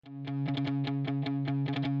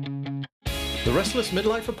The Restless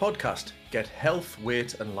Midlifer Podcast. Get health,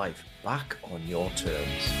 weight and life back on your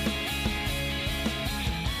terms.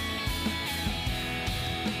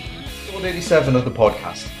 Episode 87 of the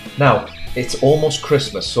podcast. Now, it's almost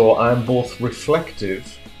Christmas, so I'm both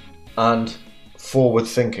reflective and forward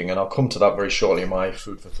thinking, and I'll come to that very shortly in my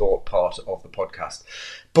food for thought part of the podcast.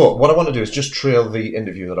 But what I want to do is just trail the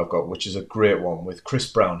interview that I've got, which is a great one, with Chris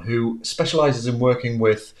Brown, who specialises in working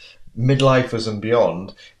with midlifers and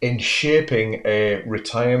beyond in shaping a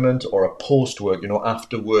retirement or a post-work,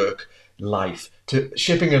 after work life, to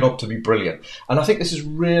shaping it up to be brilliant. And I think this is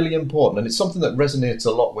really important, and it's something that resonates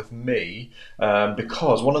a lot with me,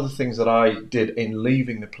 because one of the things that I did in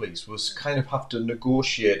leaving the police was kind of have to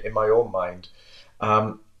negotiate in my own mind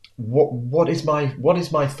what is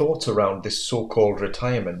my thoughts around this so-called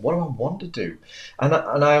retirement. What do I want to do? And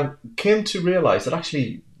I came to realise that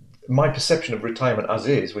actually my perception of retirement as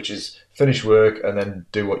is, which is finish work and then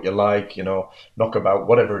do what you like, knock about,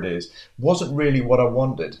 whatever it is, wasn't really what I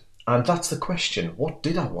wanted. And that's the question. What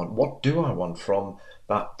did I want? What do I want from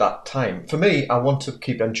that time? For me, I want to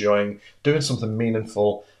keep enjoying doing something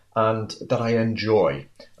meaningful and that I enjoy.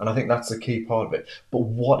 And I think that's the key part of it. But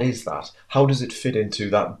what is that? How does it fit into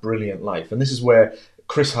that brilliant life? And this is where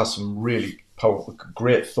Chris has some really powerful,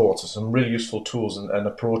 great thoughts, and some really useful tools and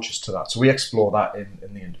approaches to that. So we explore that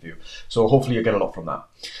in the interview. So hopefully you get a lot from that.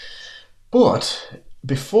 But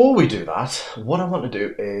before we do that, what I want to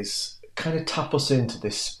do is kind of tap us into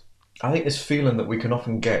this, I think, this feeling that we can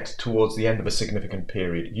often get towards the end of a significant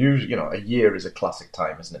period. Usually, a year is a classic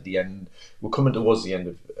time, isn't it? The end, we're coming towards the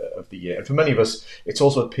end of the year. And for many of us, it's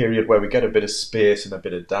also a period where we get a bit of space and a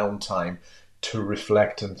bit of downtime to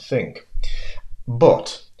reflect and think.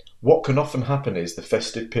 But what can often happen is the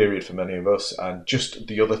festive period for many of us, and just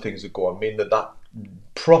the other things that go on, mean that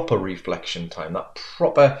proper reflection time, that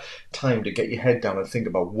proper time to get your head down and think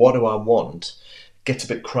about what do I want, gets a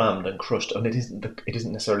bit crammed and crushed, and it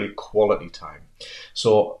isn't necessarily quality time.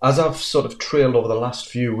 So as I've sort of trailed over the last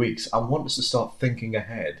few weeks, I want us to start thinking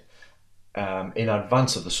ahead in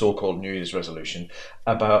advance of the so-called New Year's resolution,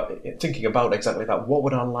 thinking about exactly that. What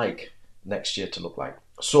would I like next year to look like?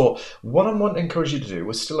 So what I want to encourage you to do,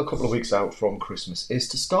 we're still a couple of weeks out from Christmas, is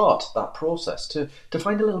to start that process, to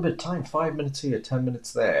find a little bit of time, 5 minutes here, 10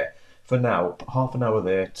 minutes there, for now, half an hour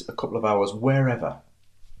there, a couple of hours, wherever.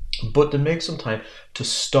 But to make some time to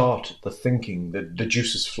start the thinking, the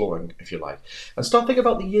juices flowing, if you like, and start thinking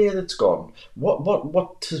about the year that's gone.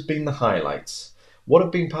 What has been the highlights? What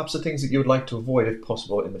have been perhaps the things that you would like to avoid, if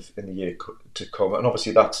possible, in the year to come? And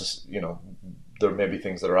obviously, that's there may be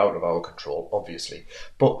things that are out of our control, obviously.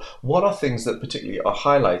 But what are things that particularly are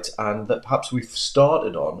highlights and that perhaps we've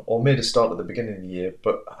started on or made a start at the beginning of the year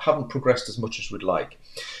but haven't progressed as much as we'd like?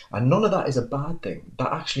 And none of that is a bad thing.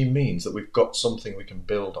 That actually means that we've got something we can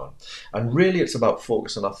build on. And really it's about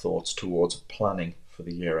focusing our thoughts towards planning for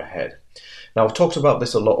the year ahead. Now, I've talked about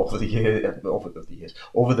this a lot over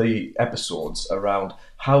the episodes around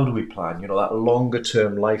how do we plan, that longer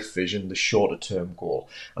term life vision, the shorter term goal.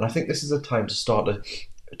 And I think this is a time to start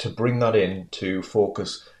to bring that in to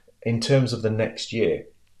focus in terms of the next year.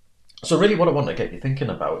 So really what I want to get you thinking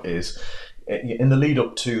about is, in the lead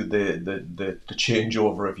up to the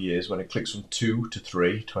changeover of years, when it clicks from 2 to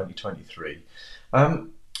 3, 2023,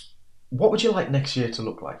 what would you like next year to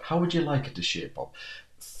look like? How would you like it to shape up?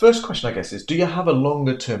 First question, I guess, is do you have a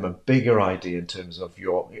longer term, a bigger idea in terms of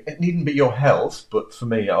it needn't be your health, but for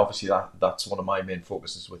me, obviously that's one of my main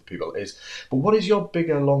focuses with people but what is your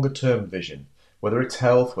bigger, longer term vision? Whether it's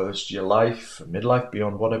health, whether it's your life, midlife,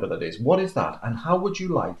 beyond, whatever that is, what is that? And how would you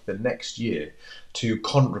like the next year to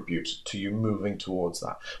contribute to you moving towards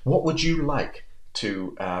that? What would you like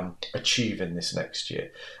to achieve in this next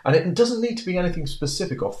year? And it doesn't need to be anything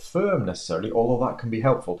specific or firm necessarily, although that can be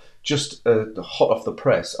helpful. Just hot off the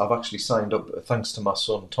press, I've actually signed up, thanks to my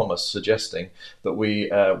son Thomas suggesting that we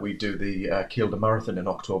do the Kielder Marathon in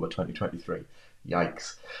October 2023.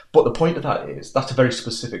 Yikes. But the point of that is that's a very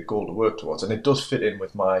specific goal to work towards, and it does fit in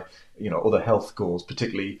with my other health goals,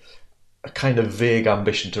 particularly a kind of vague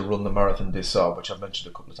ambition to run the Marathon des Sables, which I've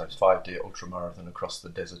mentioned a couple of times, 5-day ultra marathon across the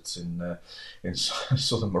deserts in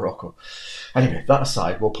southern Morocco. Anyway, that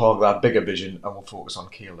aside, we'll park that bigger vision and we'll focus on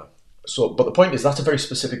Kielder. But the point is that's a very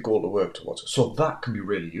specific goal to work towards. So that can be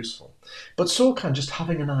really useful. But so can just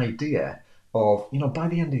having an idea of, by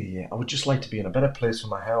the end of the year, I would just like to be in a better place for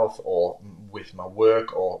my health or with my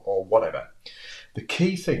work or whatever. The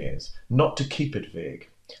key thing is not to keep it vague,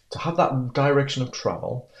 to have that direction of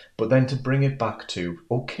travel, but then to bring it back to,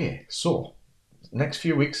 okay, so next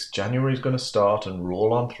few weeks, January is going to start and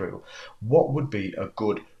roll on through. What would be a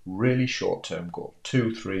good really short-term goal,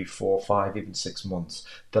 2, 3, 4, 5, even 6 months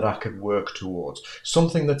that I could work towards.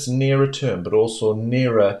 Something that's nearer term, but also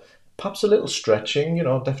nearer, perhaps a little stretching,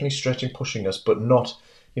 definitely stretching, pushing us, but not,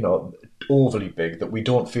 overly big that we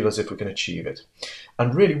don't feel as if we can achieve it.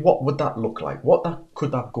 And really, what would that look like?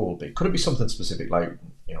 Could that goal be? Could it be something specific like,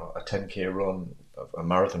 a 10K run, a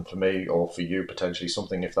marathon for me, or for you potentially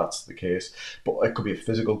something if that's the case. But it could be a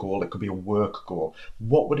physical goal, it could be a work goal.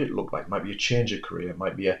 What would it look like? It might be a change of career, it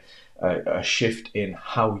might be a shift in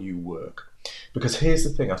how you work. Because here's the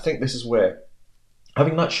thing, I think this is where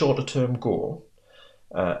having that shorter term goal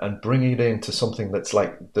and bringing it into something that's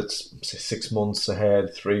say 6 months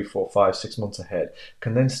ahead, 3, 4, 5, 6 months ahead,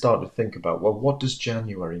 can then start to think about, well, what does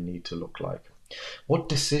January need to look like? What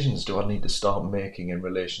decisions do I need to start making in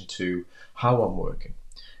relation to how I'm working?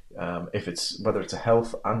 If it's whether it's a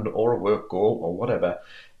health and or a work goal or whatever,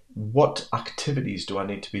 what activities do I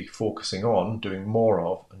need to be focusing on, doing more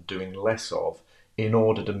of and doing less of, in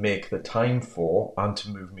order to make the time for and to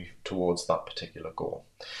move me towards that particular goal?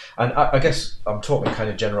 And I guess I'm talking kind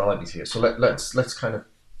of generalities here. So let's kind of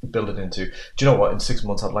build it into, do you know what, in 6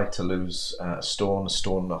 months I'd like to lose a stone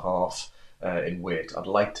and a half in weight. I'd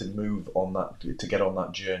like to move on that, to get on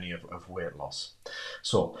that journey of weight loss.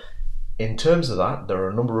 So in terms of that, there are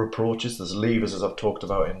a number of approaches. There's levers, as I've talked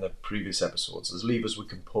about in the previous episodes. There's levers we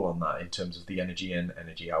can pull on that in terms of the energy in,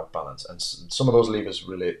 energy out balance. And some of those levers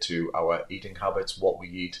relate to our eating habits, what we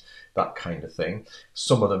eat, that kind of thing.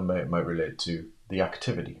 Some of them might relate to the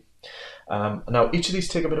activity. Now, each of these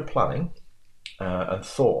take a bit of planning and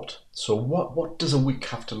thought. So what does a week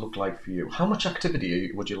have to look like for you? How much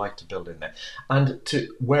activity would you like to build in there? And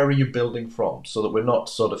where are you building from? So that we're not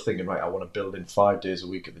sort of thinking, right, I want to build in 5 days a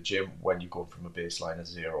week at the gym when you go from a baseline of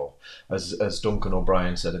 0. As Duncan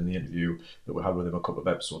O'Brien said in the interview that we had with him a couple of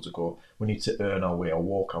episodes ago, we need to earn our way or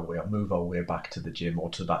walk our way or move our way back to the gym or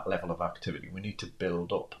to that level of activity. We need to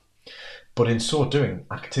build up. But in so doing,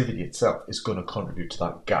 activity itself is going to contribute to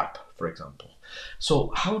that gap, for example.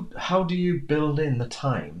 So how do you build in the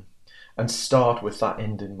time and start with that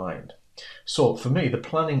end in mind? So for me, the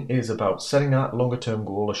planning is about setting that longer term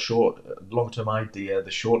goal, longer term idea, the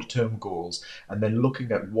shorter term goals, and then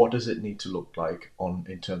looking at what does it need to look like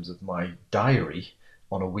in terms of my diary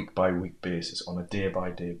on a week by week basis, on a day by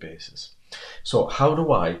day basis. So how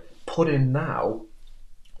do I put in now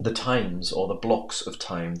the times or the blocks of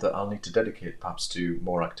time that I'll need to dedicate perhaps to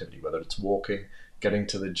more activity, whether it's walking, getting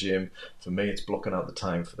to the gym. For me, it's blocking out the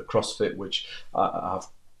time for the CrossFit, which I've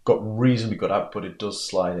got reasonably good at, but it does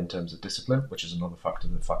slide in terms of discipline, which is another factor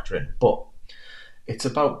to factor in. But it's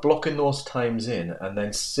about blocking those times in and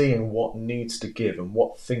then seeing what needs to give and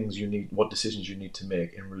what things you need, what decisions you need to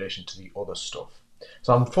make in relation to the other stuff.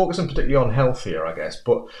 So I'm focusing particularly on health here, I guess,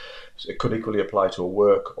 but it could equally apply to a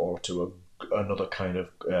work or to another kind of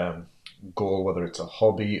goal, whether it's a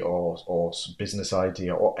hobby or business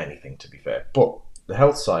idea or anything, to be fair. But the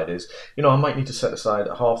health side is, I might need to set aside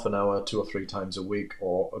a half an hour 2 or 3 times a week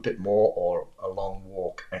or a bit more, or a long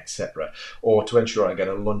walk, etc. Or to ensure I get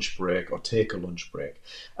a lunch break or take a lunch break.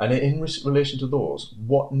 And in relation to those,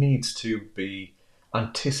 what needs to be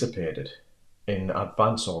anticipated in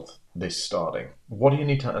advance of this starting? What do you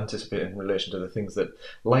need to anticipate in relation to the things that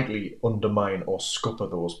likely undermine or scupper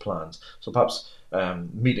those plans? So perhaps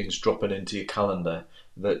meetings dropping into your calendar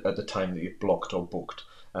that at the time that you've blocked or booked.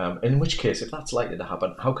 In which case, if that's likely to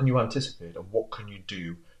happen, how can you anticipate and what can you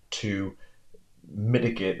do to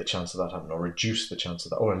mitigate the chance of that happening, or reduce the chance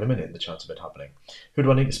of that, or eliminate the chance of it happening? Who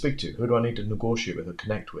do I need to speak to? Who do I need to negotiate with or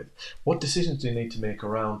connect with? What decisions do you need to make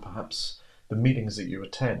around perhaps the meetings that you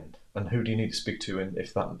attend? And who do you need to speak to, and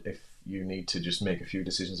if you need to just make a few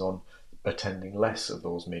decisions on attending less of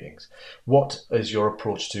those meetings? What is your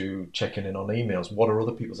approach to checking in on emails? What are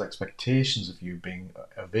other people's expectations of you being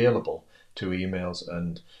available to emails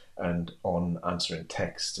and on answering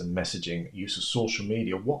texts and messaging, use of social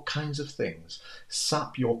media? What kinds of things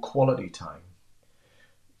sap your quality time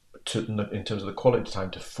in terms of the quality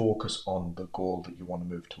time to focus on the goal that you want to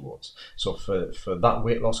move towards? So for that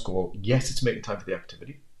weight loss goal, yes, it's making time for the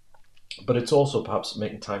activity, but it's also perhaps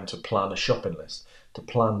making time to plan a shopping list, to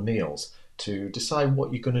plan meals, to decide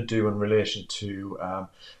what you're going to do in relation to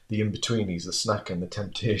the in-betweenies, the snacking, the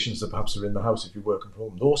temptations that perhaps are in the house if you're working from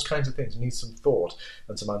home. Those kinds of things need some thought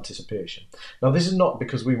and some anticipation. Now, this is not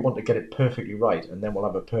because we want to get it perfectly right and then we'll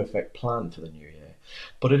have a perfect plan for the new year,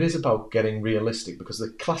 but it is about getting realistic, because the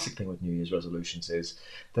classic thing with New Year's resolutions is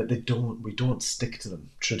that we don't stick to them.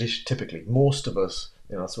 Typically, most of us,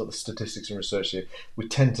 that's what the statistics and research say, they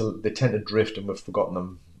tend to drift and we've forgotten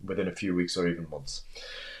them within a few weeks or even months.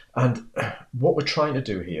 And what we're trying to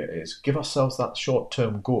do here is give ourselves that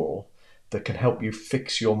short-term goal, that can help you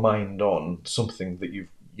fix your mind on something that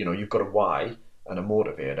you've got a why and a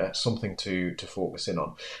motivator, something to focus in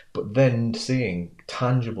on, but then seeing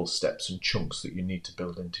tangible steps and chunks that you need to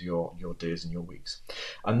build into your days and your weeks.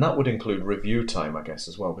 And that would include review time, I guess,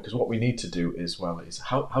 as well, because what we need to do is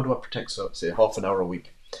how do I protect, so say, half an hour a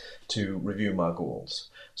week to review my goals?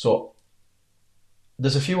 So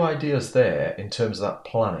there's a few ideas there in terms of that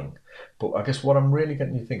planning, but I guess what I'm really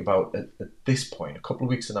getting you to think about at this point, a couple of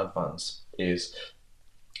weeks in advance, is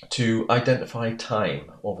to identify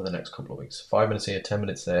time over the next couple of weeks. 5 minutes here, 10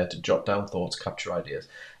 minutes there, to jot down thoughts, capture ideas,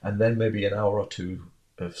 and then maybe an hour or two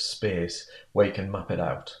of space where you can map it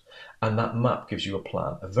out. And that map gives you a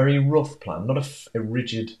plan, a very rough plan, not a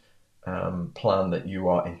rigid plan that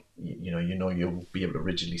you'll be able to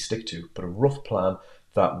rigidly stick to, but a rough plan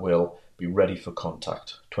that will be ready for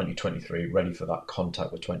contact 2023, ready for that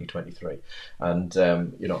contact with 2023. And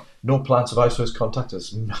no plan survives first contact.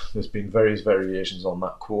 There's been various variations on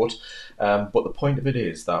that quote, but the point of it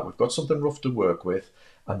is that we've got something rough to work with,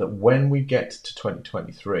 and that when we get to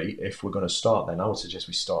 2023, if we're going to start then, I would suggest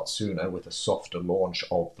we start sooner with a softer launch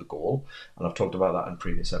of the goal, and I've talked about that in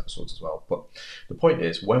previous episodes as well. But the point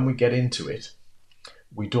is, when we get into it,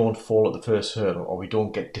 we don't fall at the first hurdle, or we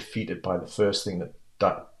don't get defeated by the first thing that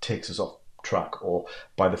takes us off track, or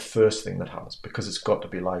by the first thing that happens, because it's got to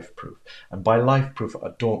be life proof. And by life proof,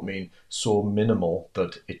 I don't mean so minimal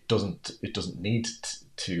that it doesn't need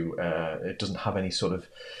to it doesn't have any sort of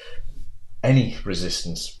any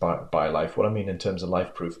resistance by life. What I mean in terms of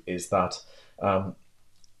life proof is that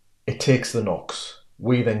it takes the knocks.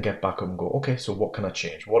 We then get back up and go, okay, so what can I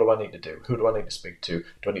change? What do I need to do? Who do I need to speak to?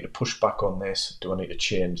 Do I need to push back on this? Do I need to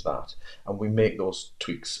change that? And we make those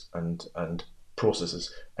tweaks and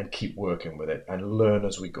processes and keep working with it and learn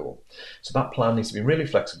as we go. So that plan needs to be really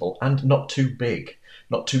flexible and not too big,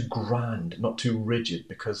 not too grand, not too rigid,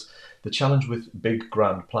 because the challenge with big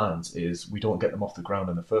grand plans is we don't get them off the ground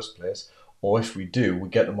in the first place, or if we do, we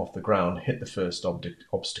get them off the ground, hit the first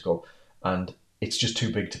obstacle, and it's just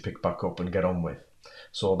too big to pick back up and get on with.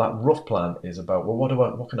 So that rough plan is about, well,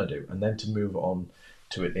 what can I do? And then to move on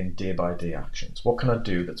to it in day-by-day actions. What can I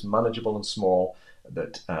do that's manageable and small,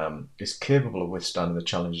 that is capable of withstanding the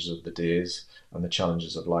challenges of the days and the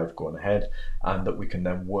challenges of life going ahead, and that we can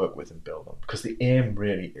then work with and build on. Because the aim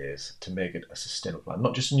really is to make it a sustainable plan,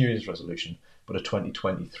 not just a New Year's resolution, but a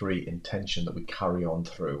 2023 intention that we carry on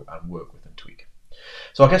through and work with and tweak.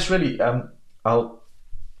 So I guess really I'll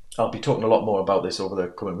be talking a lot more about this over the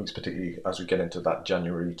coming weeks, particularly as we get into that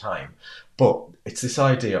January time. But it's this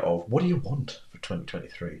idea of, what do you want for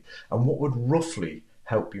 2023, and what would roughly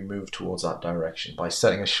help you move towards that direction by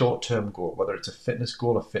setting a short-term goal, whether it's a fitness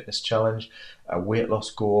goal, a fitness challenge, a weight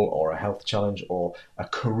loss goal, or a health challenge, or a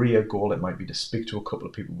career goal. It might be to speak to a couple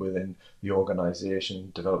of people within the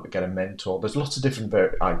organisation, get a mentor. There's lots of different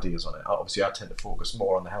ideas on it. Obviously, I tend to focus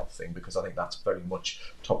more on the health thing because I think that's very much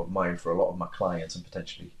top of mind for a lot of my clients, and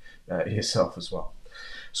potentially yourself as well.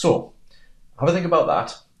 So have a think about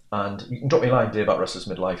that. And you can drop me a line, Dave at Restless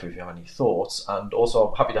Midlife, if you have any thoughts. And also,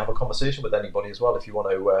 I'm happy to have a conversation with anybody as well. If you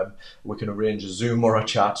want to, we can arrange a Zoom or a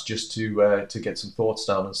chat just to get some thoughts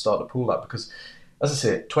down and start to pool that. Because, as I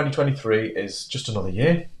say, 2023 is just another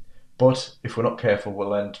year. But if we're not careful,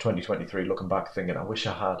 we'll end 2023 looking back thinking, I wish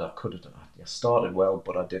I could have done it. I started well,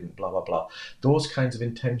 but I didn't, blah, blah, blah. Those kinds of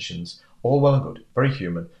intentions, all well and good, very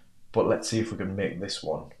human. But let's see if we can make this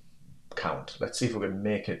one count. Let's see if we can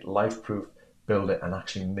make it life-proof, build it, and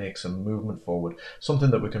actually make some movement forward.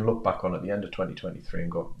 Something that we can look back on at the end of 2023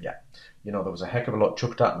 and go, yeah, there was a heck of a lot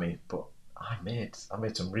chucked at me, but I made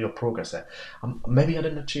some real progress there. Maybe I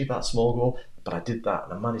didn't achieve that small goal, but I did that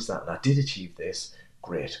and I managed that and I did achieve this.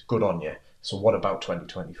 Great, good on you. So what about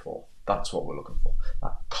 2024? That's what we're looking for.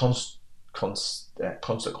 That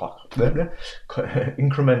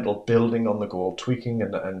incremental building on the goal, tweaking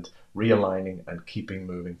and realigning and keeping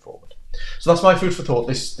moving forward. So that's my food for thought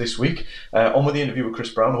this week. On with the interview with Chris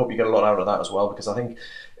Brown. I hope you get a lot out of that as well, because I think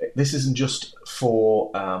this isn't just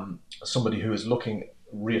for somebody who is looking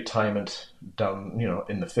retirement down,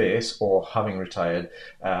 in the face, or having retired.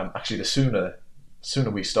 Actually, the sooner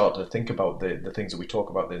we start to think about the things that we talk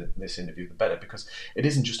about in this interview, the better, because it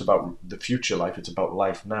isn't just about the future life, it's about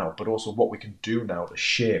life now, but also what we can do now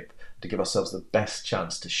to give ourselves the best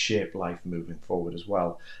chance to shape life moving forward as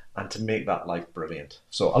well, and to make that life brilliant.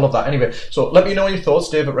 So I love that. Anyway, so let me know your thoughts,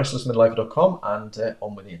 Dave at restlessmidlife.com, and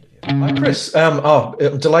on with the interview. Hi, Chris. I'm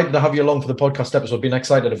delighted to have you along for the podcast episode. Been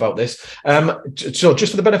excited about this. So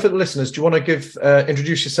just for the benefit of the listeners, do you want to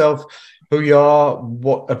introduce yourself, who you are,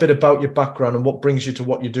 a bit about your background, and what brings you to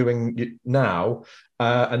what you're doing now,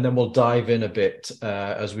 and then we'll dive in a bit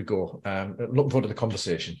as we go. Looking forward to the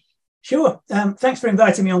conversation. Sure. Thanks for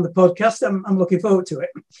inviting me on the podcast. I'm looking forward to it.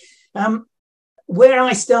 Um, where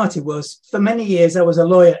I started was, for many years, I was a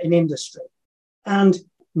lawyer in industry and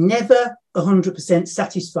never 100%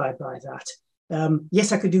 satisfied by that.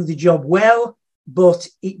 Yes, I could do the job well, but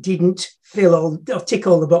it didn't fill all or tick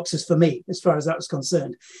all the boxes for me as far as that was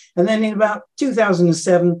concerned. And then in about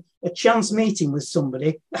 2007, a chance meeting with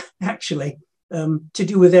somebody, actually, to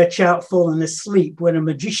do with their child falling asleep when a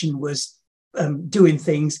magician was doing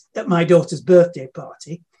things at my daughter's birthday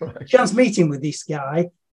party. Right. Chance meeting with this guy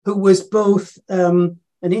who was both an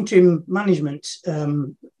interim management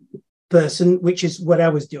person, which is what I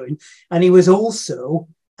was doing, and he was also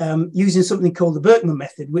using something called the Berkman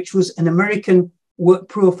method, which was an American work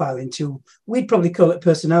profiling tool. We'd probably call it a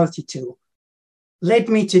personality tool. Led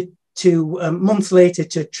me to months later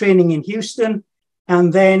to training in Houston,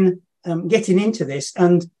 and then getting into this.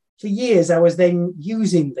 And for years, I was then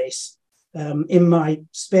using this in my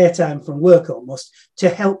spare time from work almost to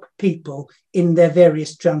help people in their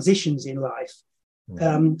various transitions in life,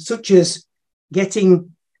 such as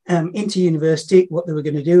getting into university, what they were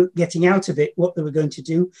going to do, getting out of it, what they were going to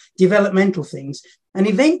do, developmental things. And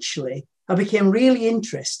eventually I became really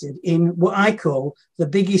interested in what I call the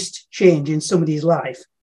biggest change in somebody's life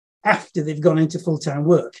after they've gone into full-time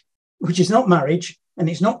work, which is not marriage and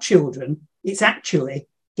it's not children. It's actually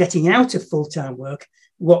getting out of full-time work,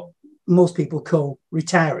 what most people call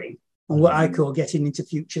retiring, and what I call getting into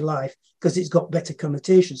future life, because it's got better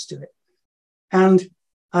connotations to it. And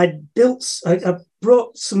I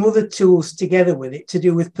brought some other tools together with it to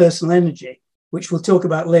do with personal energy, which we'll talk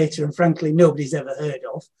about later, and frankly, nobody's ever heard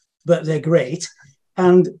of, but they're great.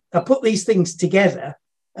 And I put these things together,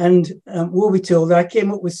 and woe be told, I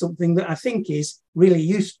came up with something that I think is really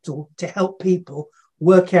useful to help people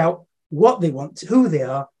work out what they want to, who they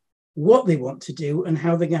are, what they want to do, and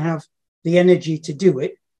how they're going to have the energy to do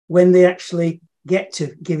it when they actually get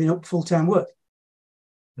to giving up full-time work.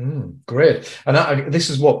 Great. And this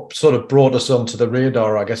is what sort of brought us onto the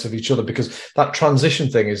radar, I guess, of each other, because that transition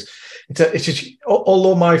thing is, it's just,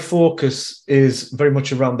 although my focus is very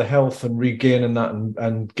much around the health and regaining that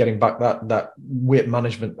and getting back that weight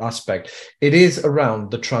management aspect, it is around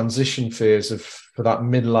the transition phase for that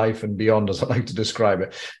midlife and beyond, as I like to describe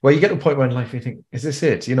it, where you get to a point where in life you think, is this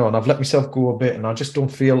it? And I've let myself go a bit and I don't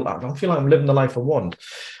feel like I'm living the life I want.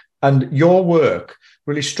 And your work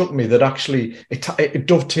really struck me that actually it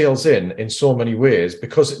dovetails in so many ways,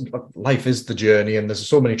 because life is the journey and there's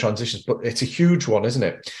so many transitions, but it's a huge one, isn't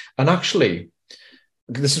it? And actually,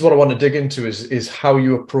 this is what I want to dig into is how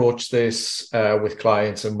you approach this with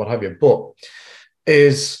clients and what have you, but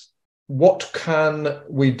is what can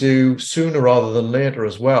we do sooner rather than later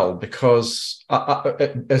as well? Because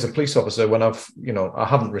I, as a police officer, when I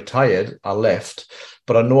haven't retired, I left,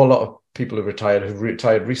 but I know a lot of people who've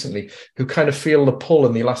retired recently, who kind of feel the pull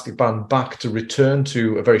and the elastic band back to return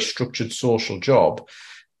to a very structured social job.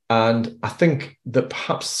 And I think that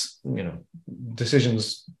perhaps, reasons for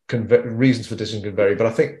decisions can vary, but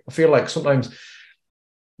I feel like sometimes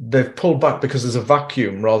they've pulled back because there's a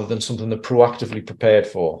vacuum rather than something they're proactively prepared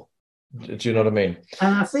for. Do you know what I mean?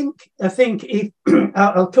 And I think if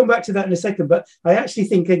I'll come back to that in a second, but I actually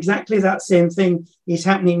think exactly that same thing is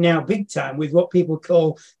happening now big time with what people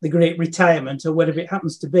call the great retirement, or whatever it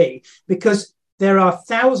happens to be, because there are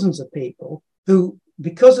thousands of people who,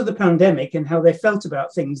 because of the pandemic and how they felt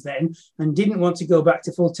about things then and didn't want to go back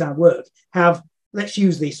to full-time work, have, let's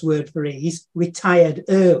use this word for ease, retired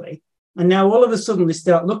early. And now all of a sudden they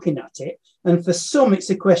start looking at it. And for some, it's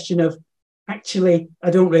a question of, actually, I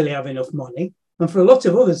don't really have enough money. And for a lot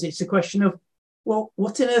of others, it's a question of, well,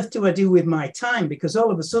 what on earth do I do with my time? Because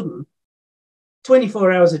all of a sudden,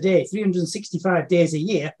 24 hours a day, 365 days a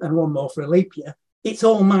year, and one more for a leap year, it's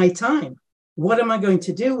all my time. What am I going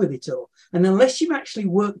to do with it all? And unless you've actually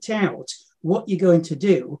worked out what you're going to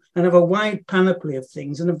do and have a wide panoply of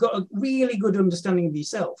things and have got a really good understanding of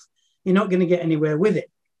yourself, you're not going to get anywhere with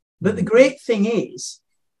it. But the great thing is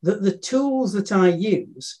that the tools that I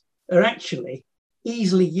use are actually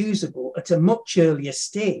easily usable at a much earlier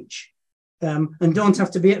stage, and don't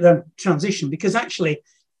have to be at the transition, because actually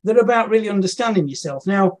they're about really understanding yourself.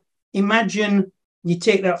 Now, imagine you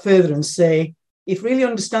take that further and say, if really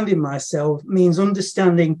understanding myself means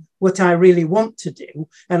understanding what I really want to do,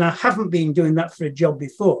 and I haven't been doing that for a job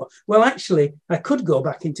before, well, actually, I could go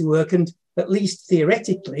back into work and at least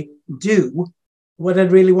theoretically do what I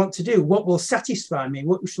really want to do, what will satisfy me,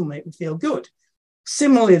 what will make me feel good.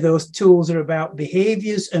 Similarly, those tools are about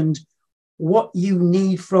behaviors and what you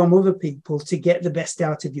need from other people to get the best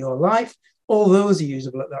out of your life. All those are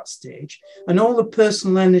usable at that stage. And all the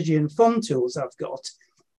personal energy and fun tools I've got,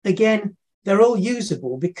 again, they're all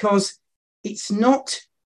usable, because it's not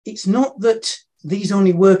that these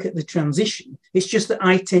only work at the transition. It's just that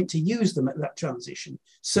I tend to use them at that transition.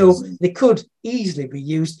 So they could easily be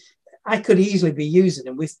used. I could easily be using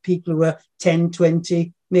them with people who are 10,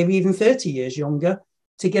 20, maybe even 30 years younger,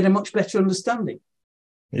 to get a much better understanding.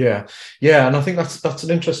 Yeah. And I think that's an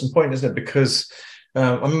interesting point, isn't it? Because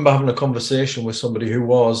I remember having a conversation with somebody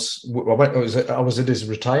who I was at his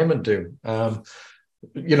retirement do.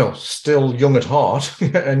 Still young at heart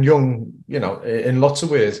and young, in lots of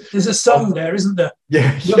ways. There's a song there, isn't there?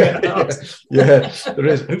 Yeah, there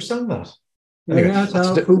is. Who sang that?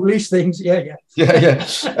 Anyway, foolish things. Yeah.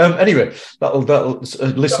 Anyway, that'll a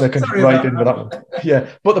listener can write in with that one. Yeah,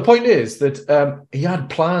 but the point is that he had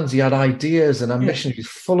plans, he had ideas and ambitions. He's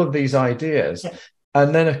full of these ideas. Yeah.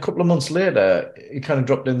 And then a couple of months later, he kind of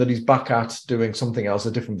dropped in that he's back at doing something else,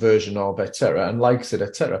 a different version of, etc., and likes it,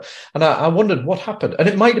 etc. And I wondered what happened. And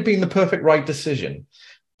it might have been the perfect right decision,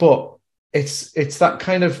 but it's that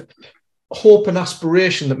kind of hope and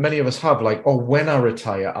aspiration that many of us have, like, oh, when I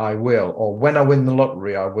retire, I will, or when I win the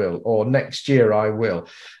lottery, I will, or next year, I will.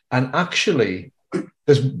 And actually,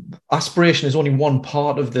 aspiration is only one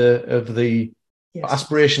part of the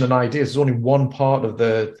aspiration and ideas. Is only one part of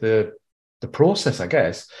the process, I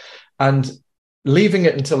guess, and leaving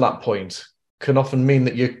it until that point can often mean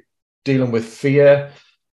that you're dealing with fear,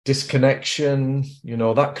 disconnection,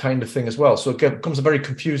 that kind of thing as well. So it becomes a very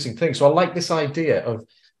confusing thing. So I like this idea of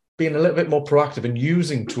being a little bit more proactive and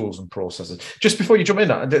using tools and processes. Just before you jump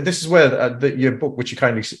in, this is where your book, which you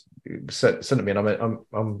kindly sent to me, and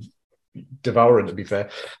I'm devouring, to be fair.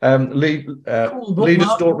 Leaders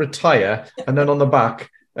don't retire, and then on the back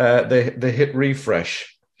they hit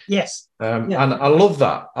refresh. Yes. And I love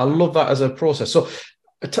that. I love that as a process. So,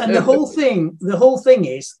 and the whole thing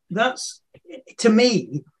is, that's, to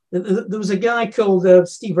me, there was a guy called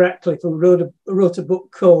Steve Ratcliffe who wrote a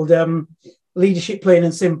book called Leadership Plain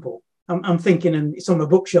and Simple. I'm thinking, and it's on the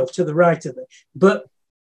bookshelf to the right of it. But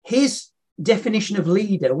his definition of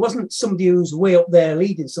leader wasn't somebody who's way up there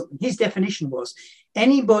leading something. His definition was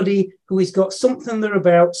anybody who has got something they're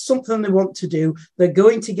about, something they want to do, they're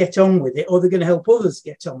going to get on with it, or they're going to help others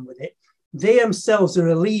get on with it. They themselves are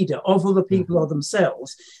a leader of other people or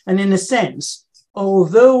themselves. And in a sense,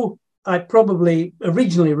 although I probably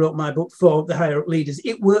originally wrote my book for the higher up leaders,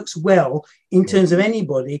 it works well in terms of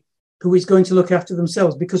anybody who is going to look after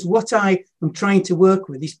themselves, because what I am trying to work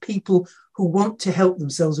with is people who want to help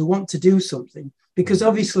themselves, who want to do something. Because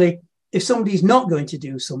obviously, if somebody's not going to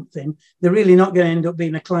do something, they're really not going to end up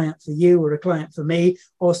being a client for you or a client for me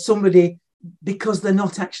or somebody, because they're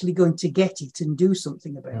not actually going to get it and do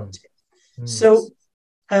something about it. So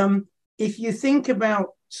if you think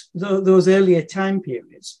about those earlier time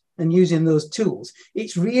periods and using those tools,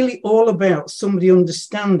 it's really all about somebody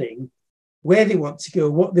understanding where they want to go,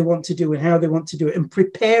 what they want to do and how they want to do it, and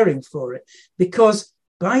preparing for it. Because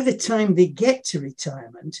by the time they get to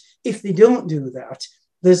retirement, if they don't do that,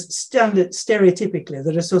 there's stereotypically,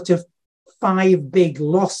 there are sort of 5 big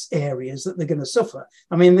loss areas that they're going to suffer.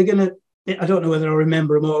 I mean, I don't know whether I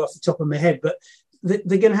remember them all off the top of my head, but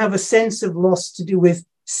they're going to have a sense of loss to do with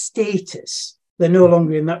status. They're no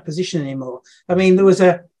longer in that position anymore. I mean, there was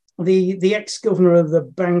the ex-governor of the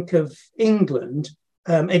Bank of England,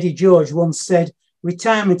 Eddie George, once said,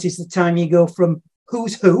 retirement is the time you go from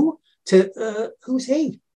who's who to who's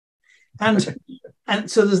he. And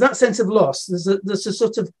so there's that sense of loss. There's a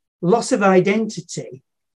sort of loss of identity.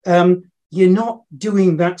 You're not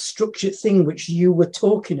doing that structured thing which you were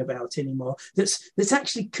talking about anymore. That's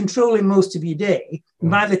actually controlling most of your day. And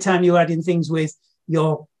by the time you add in things with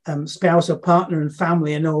your spouse or partner and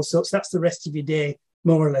family and all sorts, that's the rest of your day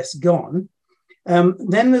more or less gone.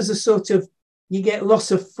 Then there's a sort of, you get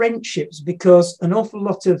loss of friendships, because an awful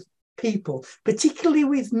lot of people, particularly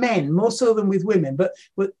with men, more so than with women, but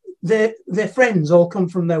their friends all come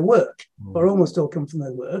from their work, or almost all come from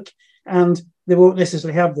their work, and they won't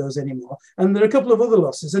necessarily have those anymore. And there are a couple of other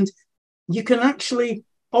losses, and you can actually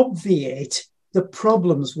obviate the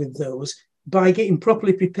problems with those by getting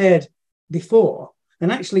properly prepared before. And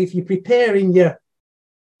actually, if you prepare in your,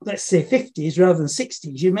 let's say, 50s rather than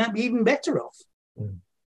 60s, you might be even better off.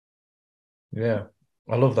 Yeah,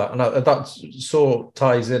 I love that, and that so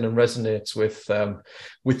ties in and resonates with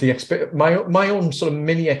my own sort of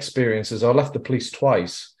mini experiences. I left the police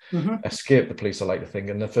twice, escaped the police, I like to think,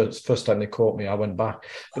 and the first time they caught me, I went back.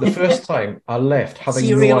 But the first time I left, having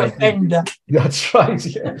serial no idea. Offender. That's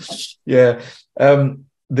right. Yeah.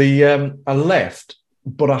 I left,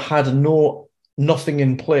 but I had nothing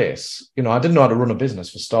in place. I didn't know how to run a business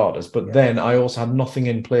for starters, but then I also had nothing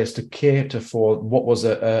in place to cater for what was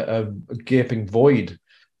a gaping void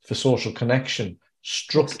for social connection,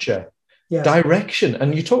 structure, yes. direction.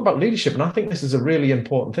 And you talk about leadership, and I think this is a really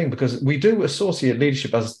important thing, because we do associate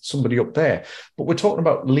leadership as somebody up there, but we're talking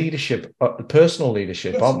about leadership, personal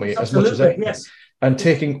leadership, Yes, aren't we? absolutely. As much as anything. Yes. And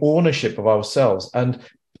taking ownership of ourselves. And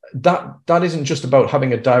that isn't just about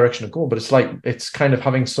having a direction to go, but it's kind of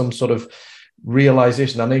having some sort of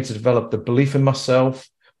realization. I need to develop the belief in myself,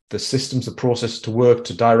 the systems, the process to work,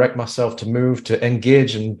 to direct myself, to move, to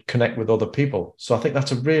engage and connect with other people. So I think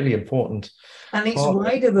that's a really important. And it's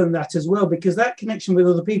wider than that as well, because that connection with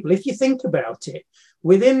other people, if you think about it,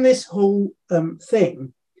 within this whole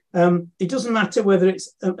thing, it doesn't matter whether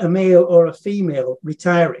it's a male or a female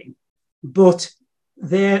retiring, but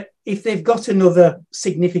if they've got another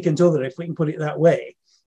significant other, if we can put it that way,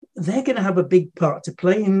 they're going to have a big part to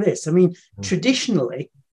play in this. I mean, traditionally,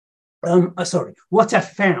 what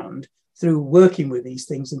I've found through working with these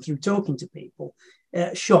things and through talking to people,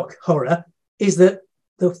 shock, horror, is that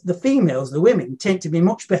the females, the women, tend to be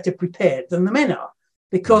much better prepared than the men are,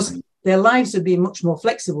 because their lives have been much more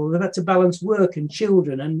flexible. They've had to balance work and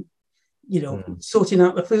children and, sorting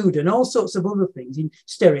out the food and all sorts of other things in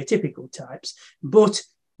stereotypical types, but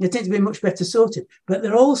they tend to be much better sorted. But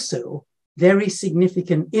they're also very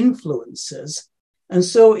significant influencers. And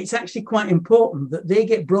so it's actually quite important that they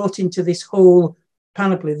get brought into this whole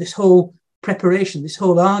panoply, this whole preparation, this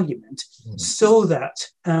whole argument, so that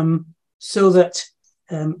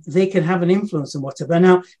they can have an influence on whatever.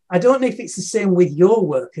 Now, I don't know if it's the same with your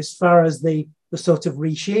work as far as the sort of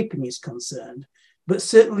reshaping is concerned, but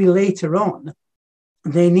certainly later on,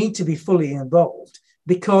 they need to be fully involved,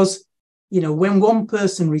 because, when one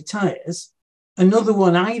person retires, another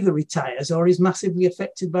one either retires or is massively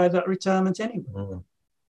affected by that retirement anyway.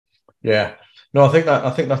 Yeah. No, I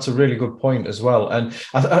think that's a really good point as well. And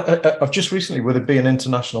I've just recently, with it being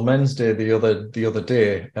International Men's Day the other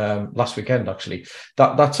day, last weekend actually,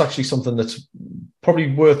 that's actually something that's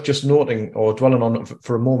probably worth just noting or dwelling on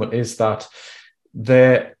for a moment, is that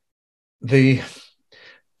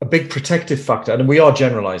a big protective factor, and we are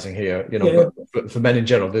generalizing here, for men in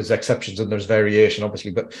general, there's exceptions and there's variation, obviously,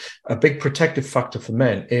 but a big protective factor for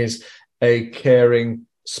men is a caring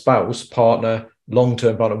spouse, partner,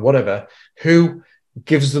 long-term partner, whatever, who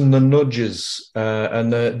gives them the nudges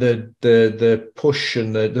and the push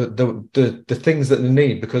and the things that they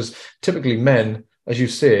need, because typically men, as you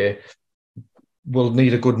say, will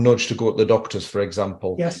need a good nudge to go to the doctors, for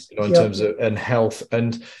example, in terms of and health,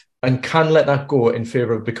 and can let that go in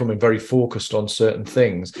favor of becoming very focused on certain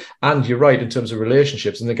things. And you're right in terms of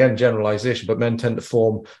relationships, and again, generalization, but men tend to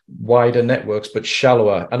form wider networks, but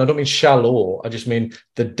shallower. And I don't mean shallow, I just mean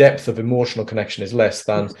the depth of emotional connection is less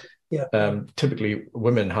than typically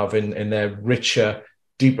women have in their richer,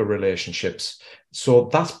 deeper relationships.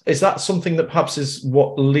 So is that something that perhaps is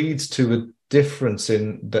what leads to a difference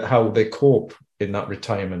in how they cope in that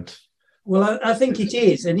retirement? Well, I think it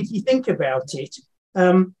is. And if you think about it,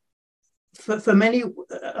 for many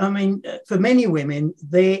women,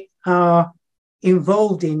 they are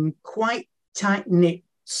involved in quite tight-knit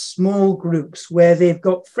small groups where they've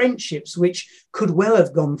got friendships which could well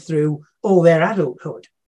have gone through all their adulthood.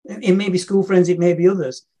 It may be school friends, it may be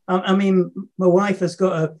others. I mean, my wife has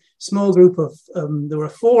got a small group of, there were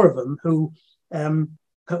 4 of them who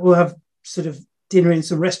will have sort of dinner in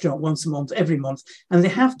some restaurant once a month, every month, and they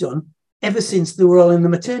have done ever since they were all in the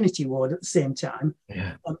maternity ward at the same time,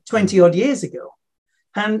 20 odd years ago.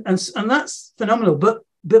 And that's phenomenal. But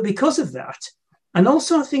because of that, and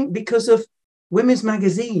also I think because of women's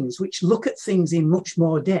magazines, which look at things in much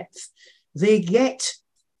more depth,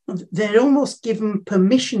 they're almost given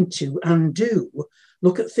permission to and do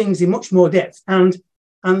look at things in much more depth, and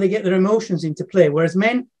they get their emotions into play. Whereas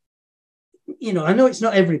men, I know it's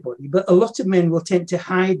not everybody, but a lot of men will tend to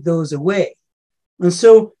hide those away. And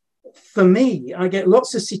so for me, I get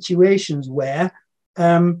lots of situations where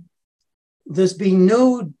there's been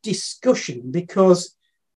no discussion, because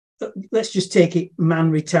let's just take it,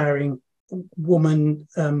 man retiring, woman,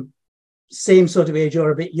 same sort of age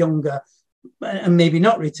or a bit younger, and maybe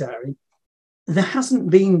not retiring. There hasn't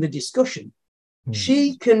been the discussion.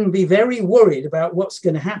 She can be very worried about what's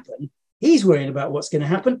going to happen. He's worried about what's going to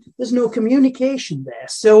happen. There's no communication there.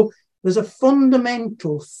 So there's a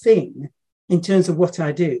fundamental thing in terms of what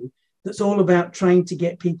I do that's all about trying to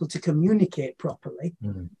get people to communicate properly,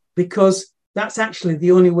 because that's actually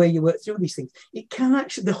the only way you work through these things. It can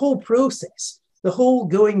actually, the whole process, the whole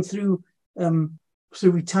going through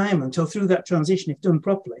retirement or through that transition, if done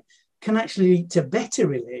properly, can actually lead to better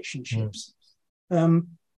relationships.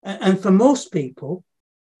 And for most people,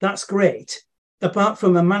 that's great. Apart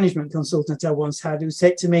from a management consultant I once had who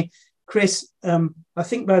said to me, Chris, I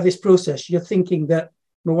think by this process, you're thinking that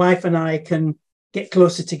my wife and I can get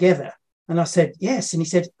closer together. And I said, yes. And he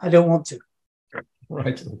said, I don't want to.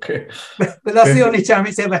 Right. Okay. But that's the only time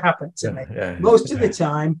it's ever happened to me. Yeah, Most of the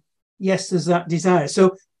time, yes, there's that desire.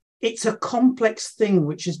 So it's a complex thing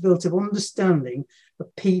which is built of understanding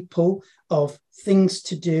of people, of things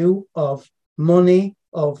to do, of money,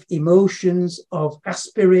 of emotions, of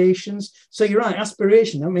aspirations. So you're right,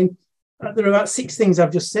 aspiration. I mean, there are about 6 things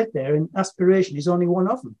I've just said there, and aspiration is only one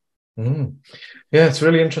of them. Mm. Yeah, it's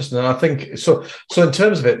really interesting. And I think so. So in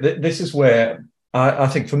terms of it, this is where I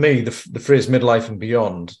think for me, the phrase midlife and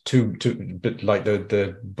beyond, to like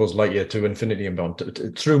the Buzz Lightyear to infinity and beyond,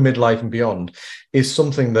 through midlife and beyond, is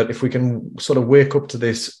something that if we can sort of wake up to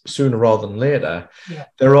this sooner rather than later,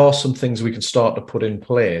 there are some things we can start to put in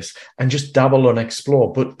place and just dabble and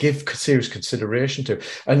explore, but give serious consideration to.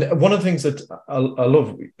 And one of the things that I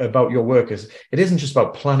love about your work is it isn't just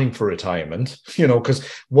about planning for retirement, because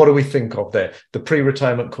what do we think of there? The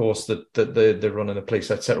pre-retirement course that they run in the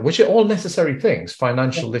police, etc., which are all necessary things.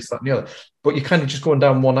 Financial, this, that, and the other, but you're kind of just going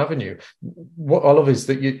down one avenue. What I love is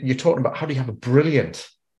that you're talking about how do you have a brilliant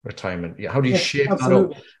retirement? How do you shape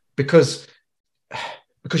absolutely. that up? Because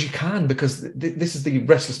you can, because this is the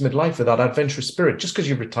restless midlifer, that adventurous spirit. Just because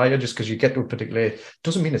you retire, just because you get to a particular age,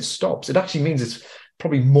 doesn't mean it stops. It actually means it's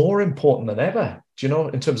probably more important than ever,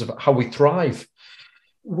 in terms of how we thrive.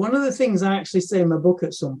 One of the things I actually say in my book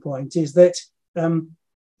at some point is that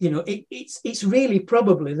it's really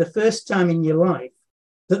probably the first time in your life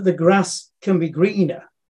that the grass can be greener,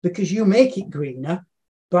 because you make it greener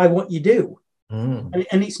by what you do.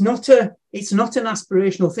 And it's not an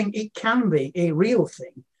aspirational thing. It can be a real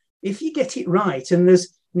thing if you get it right. And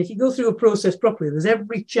if you go through a process properly, there's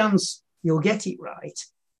every chance you'll get it right.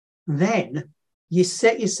 Then you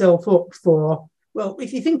set yourself up for, well,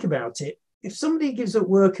 if you think about it, if somebody gives up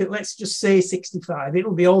work at, let's just say 65,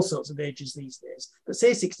 it'll be all sorts of ages these days, but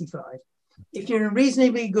say 65, if you're in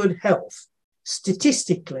reasonably good health,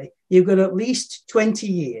 statistically, you've got at least 20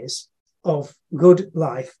 years of good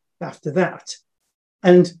life after that.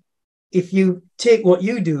 And if you take what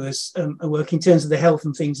you do as a work in terms of the health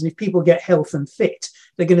and things, and if people get health and fit,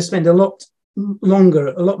 they're going to spend a lot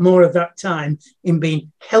more of that time in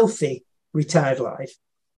being healthy, retired life.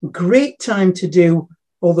 Great time to do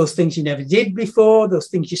all those things you never did before, those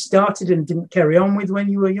things you started and didn't carry on with when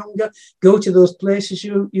you were younger. Go to those places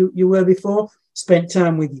you were before. Spend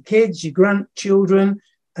time with your kids, your grandchildren.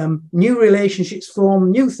 New relationships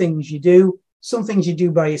form, new things you do. Some things you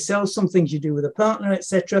do by yourself, some things you do with a partner,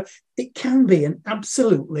 etc. It can be an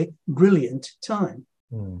absolutely brilliant time,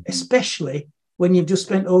 especially when you've just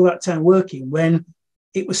spent all that time working, when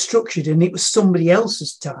it was structured and it was somebody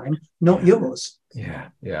else's time, not yours. Yeah.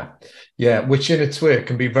 Which in its way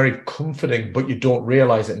can be very comforting, but you don't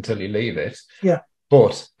realize it until you leave it. Yeah.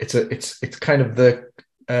 But it's kind of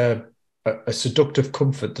a seductive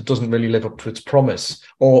comfort that doesn't really live up to its promise,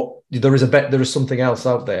 or there is something else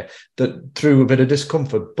out there that through a bit of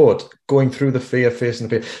discomfort, but going through the fear, facing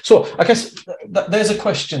the fear. So I guess there's a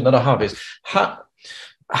question that I have is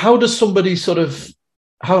how does somebody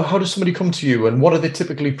how does somebody come to you, and what do they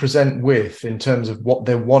typically present with in terms of what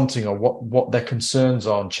they're wanting or what their concerns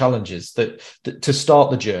are and challenges that to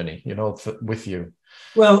start the journey, with you?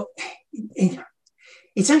 Well,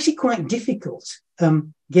 it's actually quite difficult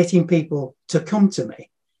getting people to come to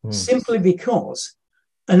me, simply because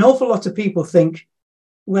an awful lot of people think,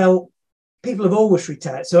 well, people have always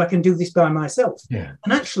retired, so I can do this by myself. Yeah.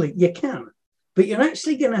 And actually, you can. But you're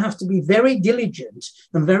actually going to have to be very diligent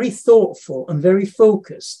and very thoughtful and very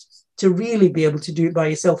focused to really be able to do it by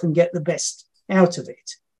yourself and get the best out of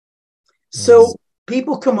it. So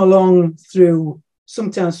people come along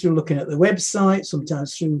sometimes through looking at the website,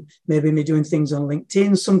 sometimes through maybe me doing things on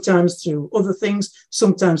LinkedIn, sometimes through other things,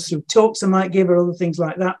 sometimes through talks I might give or other things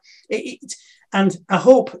like that. And I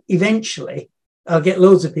hope eventually I'll get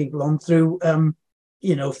loads of people on through,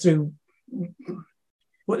 through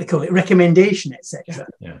what they call it, recommendation, etc.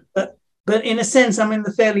 Yeah. But in a sense, I'm in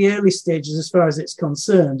the fairly early stages as far as it's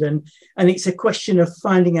concerned, and it's a question of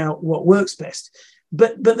finding out what works best.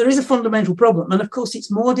 But there is a fundamental problem, and of course, it's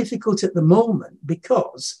more difficult at the moment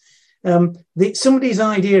because somebody's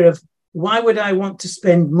idea of why would I want to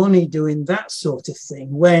spend money doing that sort of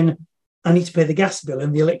thing when I need to pay the gas bill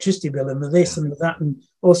and the electricity bill and the this and the that and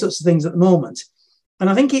all sorts of things at the moment. And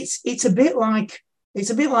I think it's a bit like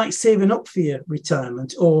saving up for your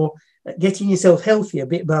retirement or getting yourself healthier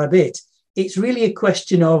bit by bit. It's really a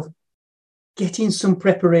question of getting some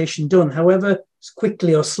preparation done, however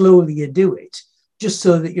quickly or slowly you do it, just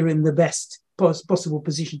so that you're in the best possible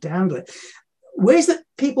position to handle it. Ways that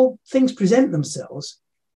things present themselves.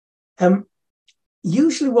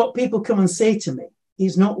 Usually what people come and say to me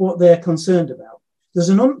is not what they're concerned about.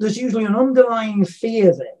 There's usually an underlying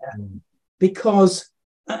fear there because,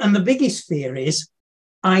 and the biggest fear is,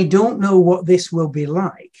 I don't know what this will be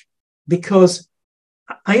like, because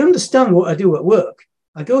I understand what I do at work.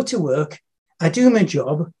 I go to work, I do my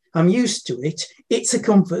job, I'm used to it. It's a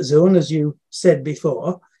comfort zone, as you said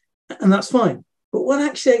before, and that's fine. But what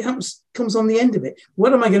actually comes on the end of it?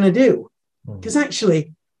 What am I going to do? Because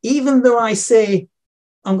actually, even though I say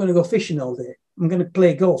I'm going to go fishing all day, I'm going to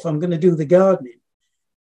play golf, I'm going to do the gardening,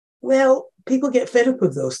 well, people get fed up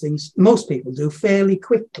of those things. Most people do fairly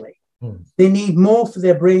quickly. They need more for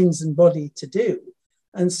their brains and body to do.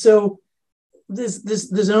 And so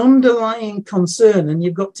there's an underlying concern, and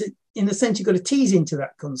you've got to, in a sense, you've got to tease into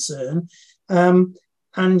that concern.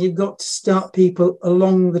 And you've got to start people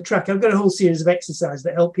along the track. I've got a whole series of exercises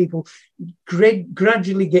that help people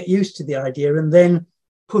gradually get used to the idea and then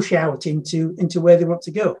push out into where they want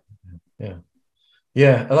to go.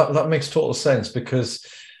 Yeah, that makes total sense, because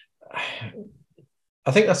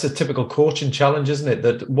I think that's a typical coaching challenge, isn't it?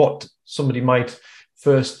 That what somebody might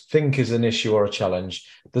first think is an issue or a challenge,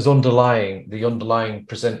 there's the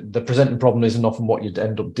presenting problem isn't often what you'd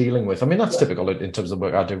end up dealing with. I mean, that's typical in terms of the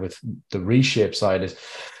work I do with the reshape side. Is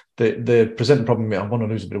the presenting problem, I want to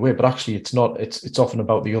lose a bit of weight, but actually it's not. It's often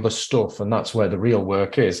about the other stuff, and that's where the real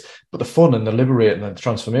work is. But the fun and the liberating and the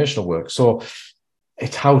transformational work. So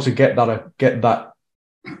it's how to get that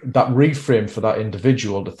reframe for that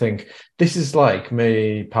individual to think this is like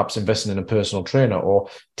me perhaps investing in a personal trainer or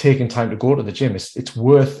taking time to go to the gym. It's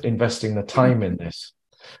worth investing the time in this.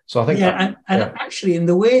 So I think actually in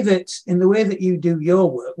the way that you do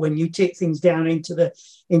your work, when you take things down into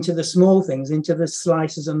the small things, into the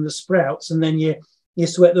slices and the sprouts, and then you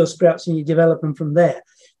sweat those sprouts and you develop them from there,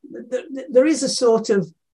 there is a sort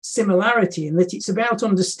of similarity in that it's about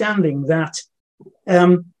understanding that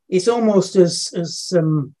it's almost as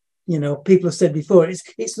people have said before,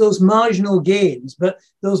 it's those marginal gains, but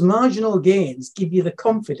those marginal gains give you the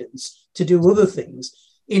confidence to do other things.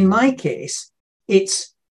 In my case,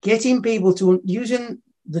 it's getting people to, using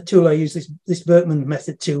the tool I use, this Berkman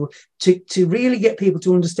method to really get people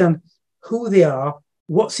to understand who they are,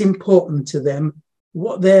 what's important to them,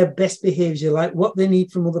 what their best behaviors are like, what they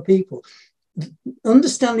need from other people.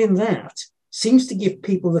 Understanding that seems to give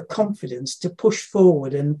people the confidence to push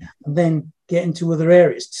forward and then get into other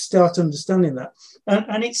areas, to start understanding that. But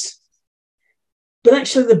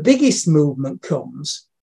actually the biggest movement comes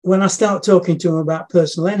when I start talking to them about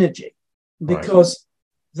personal energy, because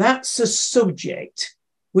that's a subject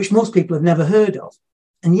which most people have never heard of.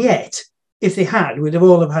 And yet, if they had, we'd have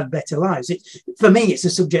all had better lives. For me, it's a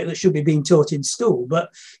subject that should be being taught in school, but,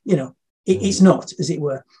 it's not, as it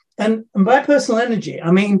were. And by personal energy,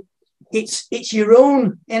 I mean, it's your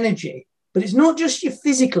own energy, but it's not just your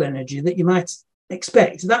physical energy that you might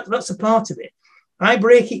expect. That's a part of it. I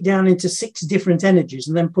break it down into 6 different energies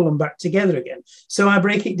and then pull them back together again. So I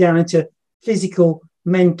break it down into physical,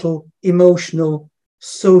 mental, emotional,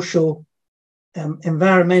 social,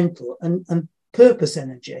 environmental, and purpose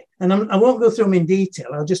energy. And I won't go through them in detail.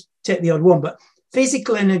 I'll just take the odd one. But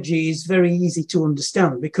physical energy is very easy to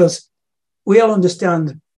understand, because we all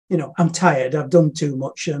understand, I'm tired, I've done too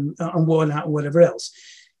much, and I'm worn out, and whatever else.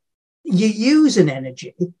 You use an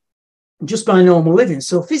energy just by normal living.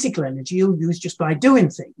 So physical energy you'll use just by doing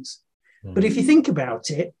things. But if you think about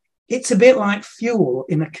it, it's a bit like fuel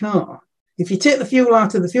in a car. If you take the fuel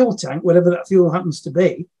out of the fuel tank, whatever that fuel happens to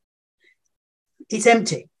be, it's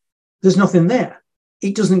empty. There's nothing there.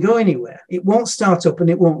 It doesn't go anywhere. It won't start up and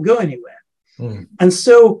it won't go anywhere. And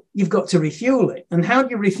so you've got to refuel it. And how do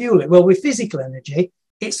you refuel it? Well, with physical energy,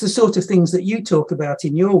 it's the sort of things that you talk about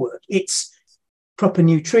in your work. It's proper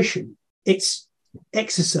nutrition. It's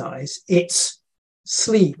exercise. It's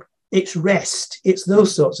sleep. It's rest. It's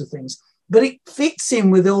those sorts of things. But it fits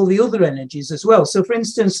in with all the other energies as well. So, for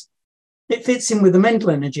instance, it fits in with the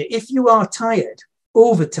mental energy. If you are tired,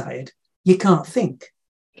 overtired, you can't think.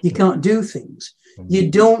 You can't do things.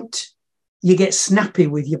 You get snappy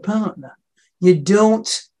with your partner. You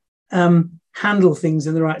don't handle things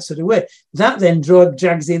in the right sort of way. That then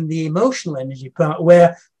drags in the emotional energy part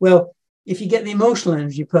where, well, if you get the emotional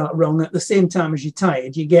energy part wrong at the same time as you're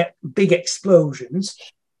tired, you get big explosions,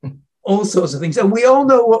 all sorts of things. And we all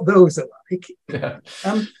know what those are like.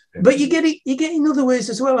 But you get it in other ways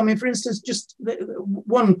as well. I mean, for instance, just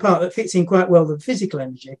one part that fits in quite well, the physical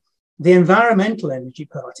energy, the environmental energy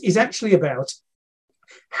part is actually about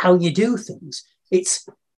how you do things. It's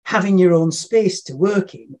having your own space to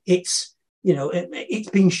work in. It's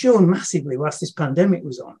been shown massively whilst this pandemic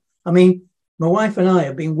was on. I mean, my wife and I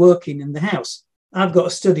have been working in the house I've got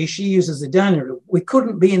a study, she uses the dining room. We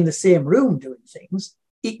couldn't be in the same room doing things.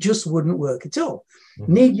 It just wouldn't work at all.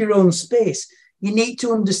 Mm-hmm. Need your own space. You need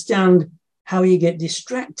to understand how you get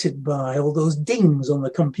distracted by all those dings on the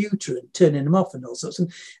computer and turning them off and all sorts.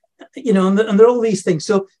 And, you know, and there are all these things.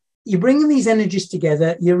 So you're bringing these energies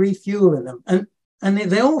together, you're refueling them. And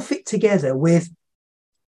they all fit together with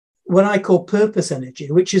what I call purpose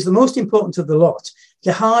energy, which is the most important of the lot,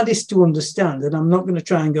 the hardest to understand. And I'm not going to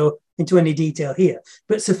try and go into any detail here,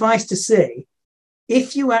 but suffice to say,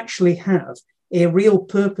 if you actually have a real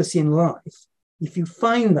purpose in life, if you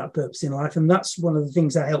find that purpose in life, and that's one of the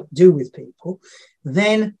things I help do with people,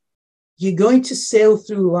 then you're going to sail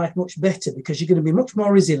through life much better because you're going to be much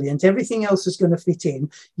more resilient. Everything else is going to fit in.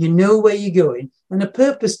 You know where you're going. And a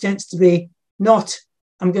purpose tends to be not,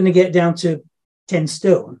 I'm going to get down to 10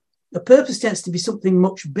 stone. A purpose tends to be something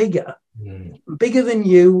much bigger, bigger than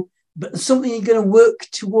you, but something you're going to work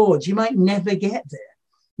towards. You might never get there.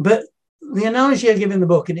 But the analogy I give in the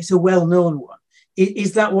book, and it's a well-known one,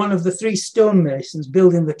 is that one of the 3 stonemasons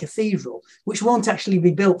building the cathedral, which won't actually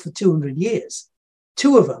be built for 200 years.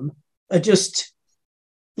 2 of them are just,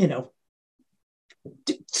 you know,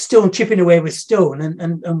 stone chipping away with stone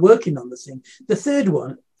and working on the thing. The 3rd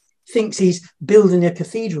one thinks he's building a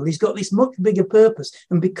cathedral. He's got this much bigger purpose.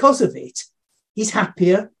 And because of it, he's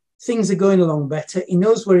happier. Things are going along better. He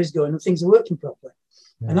knows where he's going and things are working properly.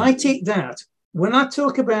 And I take that when I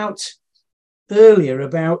talk about earlier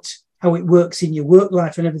about how it works in your work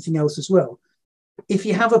life and everything else as well. If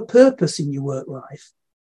you have a purpose in your work life,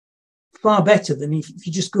 far better than if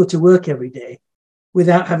you just go to work every day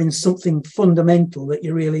without having something fundamental that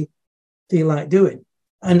you really feel like doing.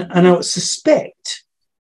 And I would suspect,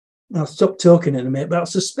 I'll stop talking in a minute, but I'll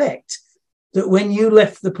suspect that when you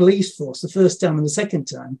left the police force the first time and the second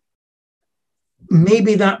time,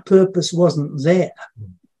 maybe that purpose wasn't there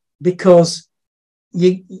because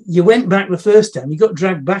you went back the first time, you got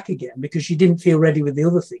dragged back again because you didn't feel ready with the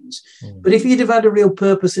other things. But if you'd have had a real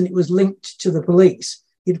purpose and it was linked to the police,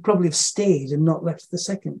 you'd probably have stayed and not left the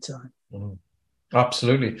second time.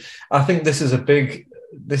 Absolutely. I think this is a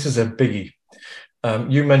biggie.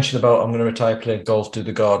 You mentioned about I'm going to retire, play golf, do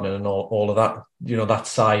the gardening and all of that, you know, that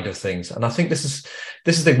side of things. And I think this is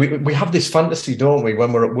the thing. We have this fantasy, don't we,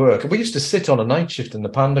 when we're at work? We used to sit on a night shift in the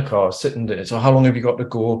Panda car, sitting there. So how long have you got to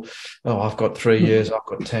go? Oh, I've got 3 years. I've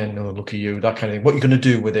got 10. Oh, look at you, that kind of thing. What are you going to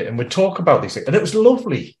do with it? And we'd talk about these things. And it was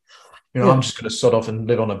lovely. You know, I'm just going to sod off and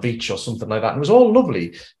live on a beach or something like that. And it was all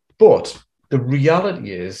lovely. But the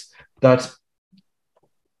reality is that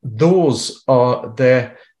those are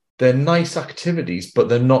they're nice activities, but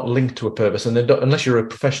they're not linked to a purpose. And unless you're a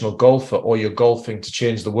professional golfer or you're golfing to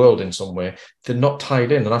change the world in some way, they're not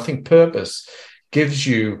tied in. And I think purpose gives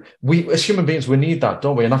you, we as human beings, we need that,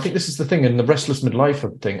 don't we? And I think this is the thing in the restless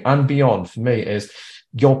midlife thing and beyond for me is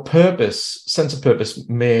your purpose, sense of purpose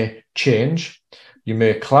may change. You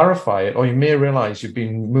may clarify it, or you may realize you've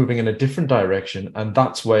been moving in a different direction. And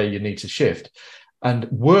that's where you need to shift. And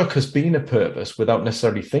work has been a purpose without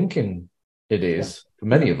necessarily thinking it is for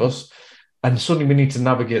many of us. And suddenly we need to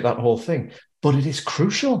navigate that whole thing. But it is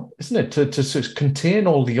crucial, isn't it, to sort of contain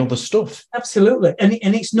all the other stuff? Absolutely. And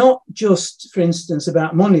it's not just, for instance,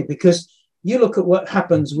 about money, because you look at what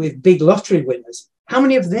happens with big lottery winners. How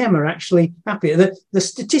many of them are actually happy? The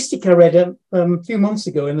statistic I read a few months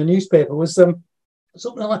ago in the newspaper was something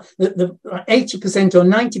like the 80% or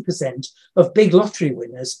 90% of big lottery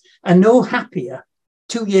winners are no happier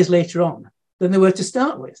 2 years later on than they were to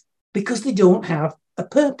start with, because they don't have a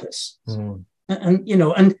purpose. And you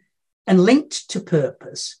know, and linked to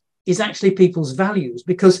purpose is actually people's values,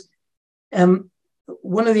 because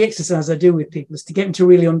one of the exercises I do with people is to get them to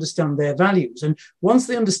really understand their values. And once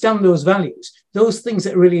they understand those values, those things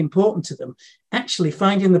that are really important to them, actually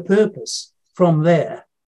finding the purpose from there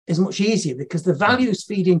is much easier, because the values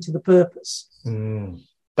feed into the purpose.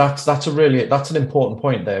 That's an important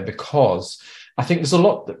point there, because I think there's a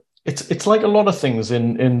lot that it's like a lot of things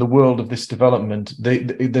in the world of this development.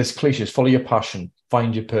 There's cliches: follow your passion,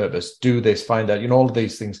 find your purpose, do this, find out, you know, all of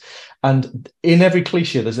these things. And in every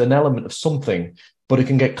cliche, there's an element of something, but it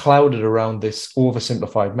can get clouded around this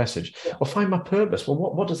oversimplified message. Well, find my purpose. Well,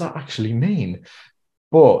 what does that actually mean?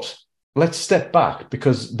 But let's step back,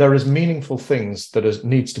 because there is meaningful things that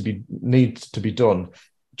needs to be done.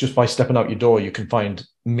 Just by stepping out your door, you can find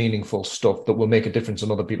meaningful stuff that will make a difference in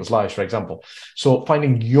other people's lives, for example. So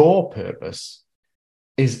finding your purpose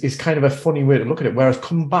is kind of a funny way to look at it. Whereas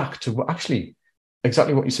come back to actually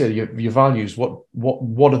exactly what you say, your values,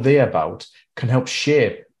 what are they about, can help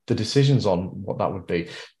shape the decisions on what that would be.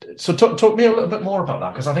 So talk to me a little bit more about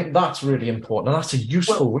that, because I think that's really important, and that's a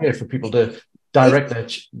useful way for people to direct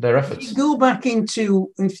their if efforts. you go back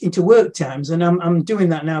into work times, and I'm doing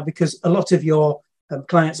that now because a lot of your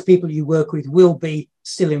clients, people you work with, will be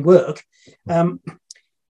still in work.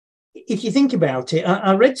 If you think about it,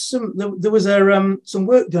 I read there was some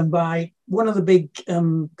work done by one of the big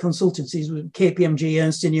consultancies, KPMG,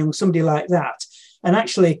 Ernst & Young, somebody like that. And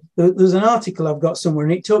actually, there's an article I've got somewhere,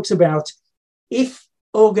 and it talks about if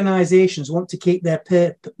organizations want to keep their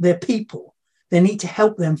people, they need to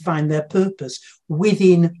help them find their purpose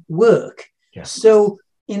within work. Yeah. So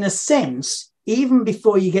in a sense, even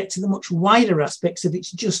before you get to the much wider aspects of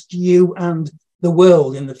it's just you and the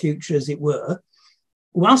world in the future, as it were,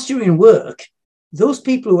 whilst you're in work, those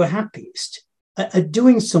people who are happiest are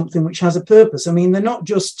doing something which has a purpose. I mean, they're not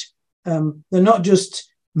just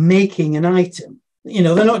making an item. You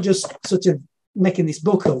know, they're not just sort of making this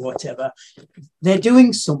book or whatever. They're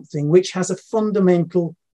doing something which has a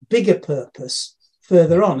fundamental, bigger purpose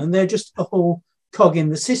further on, and they're just a whole cog in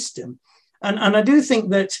the system. And I do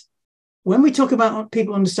think that when we talk about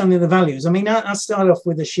people understanding the values, I mean, I start off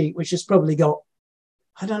with a sheet which has probably got,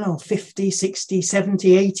 I don't know, 50, 60,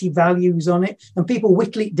 70, 80 values on it, and people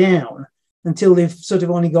whittle it down until they've sort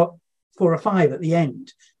of only got 4 or 5 at the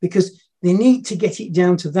end, because they need to get it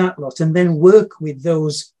down to that lot and then work with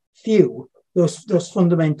those few, those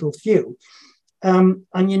fundamental few. And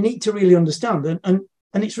you need to really understand them. And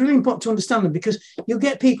it's really important to understand them, because you'll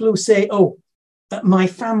get people who say, oh, my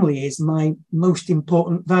family is my most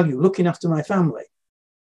important value, looking after my family.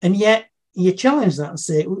 And yet you challenge that and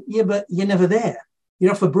say, yeah, but you're never there.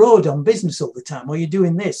 You're off abroad on business all the time, or you're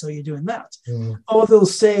doing this, or you're doing that. Or they'll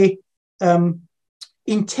say,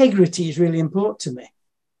 integrity is really important to me.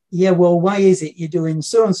 Yeah, well, why is it you're doing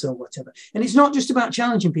so-and-so, whatever? And it's not just about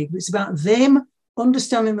challenging people. It's about them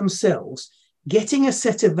understanding themselves, getting a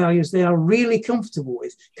set of values they are really comfortable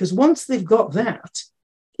with. Because once they've got that,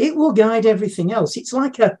 it will guide everything else. It's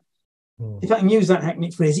like if I can use that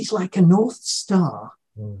hackneyed phrase, it's like a North Star.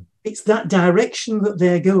 It's that direction that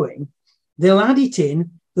they're going. They'll add it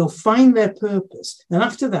in, they'll find their purpose. And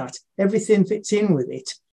after that, everything fits in with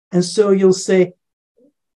it. And so you'll say,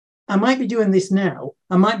 I might be doing this now,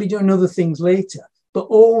 I might be doing other things later, but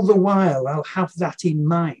all the while I'll have that in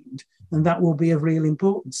mind, and that will be of real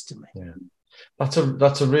importance to me. Yeah.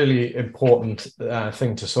 That's a really important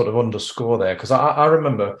thing to sort of underscore there, because I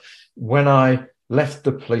remember when I left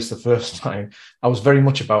the police the first time, I was very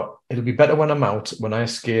much about, it'll be better when I'm out, when I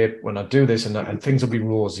escape, when I do this, and things will be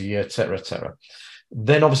rosy, etc., etc.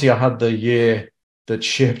 Then obviously I had the year that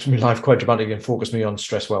shaped my life quite dramatically and focused me on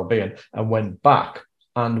stress well-being, and went back.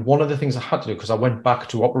 And one of the things I had to do, because I went back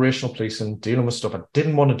to operational police and dealing with stuff I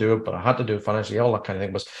didn't want to do, but I had to do it financially, all that kind of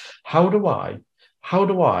thing, was how do I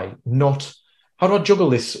juggle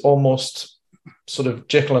this almost sort of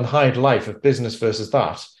Jekyll and Hyde life of business versus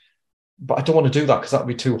that? But I don't want to do that because that would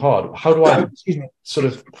be too hard. How do I sort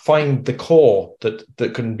of find the core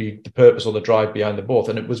that can be the purpose or the drive behind the both?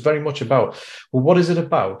 And it was very much about, well, what is it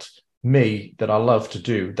about me that I love to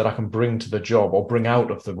do that I can bring to the job or bring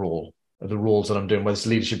out of the roles that I'm doing, whether it's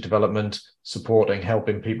leadership development, supporting,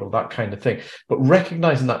 helping people, that kind of thing. But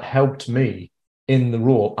recognizing that helped me in the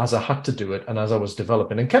role as I had to do it and as I was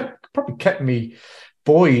developing, and probably kept me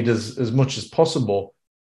buoyed as much as possible,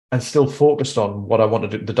 and still focused on what I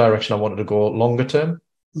wanted to, the direction I wanted to go longer term.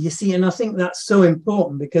 You see, and I think that's so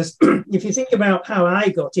important, because if you think about how I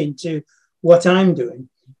got into what I'm doing,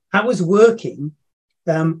 I was working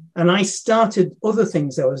and I started other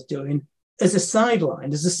things I was doing as a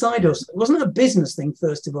sideline, as a side hustle. It wasn't a business thing,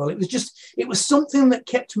 first of all. It was something that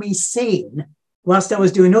kept me sane whilst I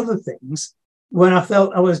was doing other things when I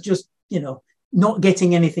felt I was just, not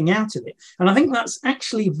getting anything out of it. And I think that's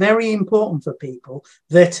actually very important for people,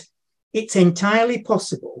 that it's entirely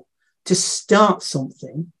possible to start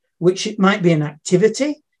something, which it might be an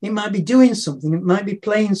activity, it might be doing something, it might be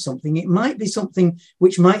playing something, it might be something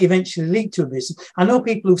which might eventually lead to a business. I know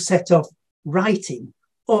people who've set off writing,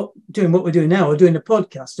 or doing what we're doing now, or doing a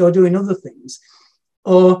podcast, or doing other things,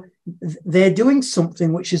 or they're doing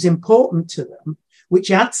something which is important to them, which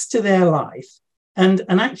adds to their life. And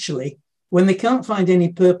actually, when they can't find any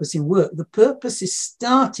purpose in work, the purpose is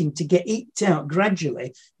starting to get eked out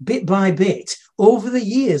gradually, bit by bit, over the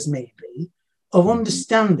years maybe, of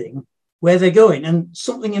understanding where they're going, and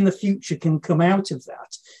something in the future can come out of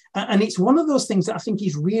that. And it's one of those things that I think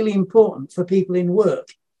is really important for people in work.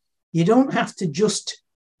 You don't have to just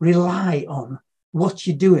rely on what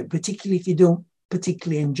you're doing, particularly if you don't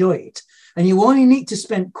particularly enjoy it. And you only need to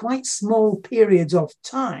spend quite small periods of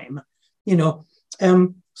time,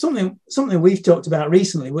 something we've talked about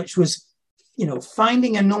recently, which was,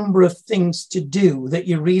 finding a number of things to do that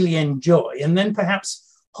you really enjoy, and then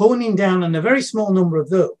perhaps honing down on a very small number of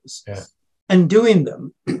those and doing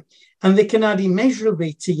them, and they can add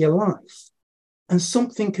immeasurably to your life, and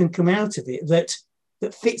something can come out of it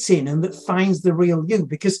that fits in and that finds the real you.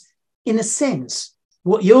 Because in a sense,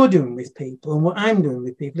 what you're doing with people and what I'm doing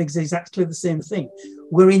with people is exactly the same thing.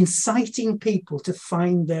 We're inciting people to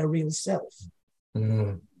find their real self.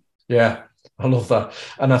 Yeah, I love that.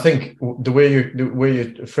 And I think the way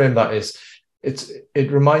you frame that is,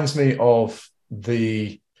 it reminds me of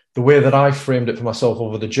the way that I framed it for myself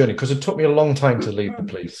over the journey, because it took me a long time to leave the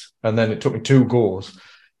police, and then it took me 2 goes.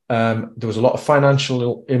 There was a lot of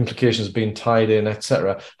financial implications being tied in,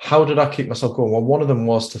 etc. How did I keep myself going? Well, one of them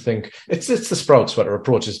was to think, it's the sprout sweater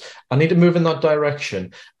approach. I need to move in that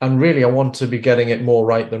direction, and really I want to be getting it more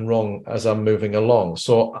right than wrong as I'm moving along.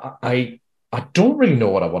 So I don't really know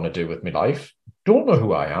what I want to do with my life. Don't know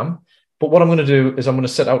who I am. But what I'm going to do is I'm going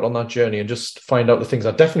to set out on that journey and just find out the things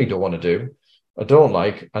I definitely don't want to do, I don't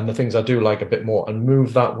like, and the things I do like a bit more, and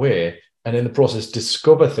move that way. And in the process,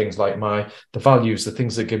 discover things like the values, the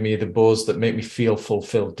things that give me the buzz, that make me feel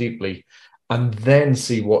fulfilled deeply, and then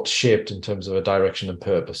see what's shaped in terms of a direction and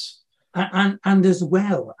purpose. And as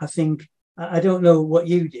well, I think, I don't know what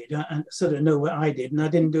you did, I sort of know what I did, and I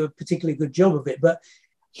didn't do a particularly good job of it, but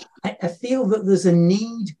I feel that there's a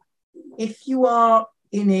need, if you are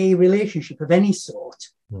in a relationship of any sort,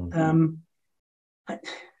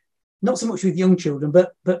 not so much with young children,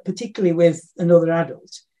 but particularly with another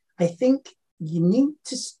adult, I think you need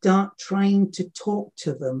to start trying to talk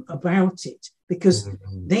to them about it, because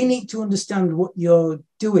they need to understand what you're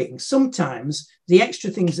doing. Sometimes the extra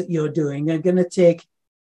things that you're doing are going to take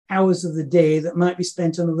hours of the day that might be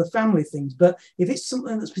spent on other family things. But if it's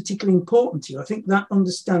something that's particularly important to you, I think that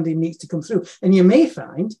understanding needs to come through. And you may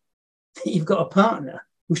find that you've got a partner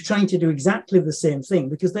who's trying to do exactly the same thing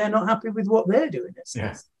because they're not happy with what they're doing.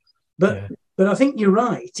 But I think you're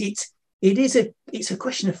right. It's a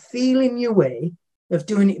question of feeling your way, of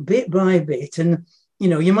doing it bit by bit. And,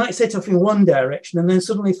 you might set off in one direction and then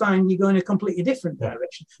suddenly find you go in a completely different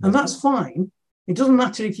direction. And that's fine. It doesn't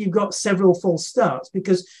matter if you've got several false starts,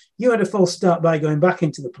 because you had a false start by going back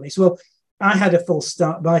into the police. Well, I had a false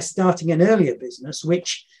start by starting an earlier business,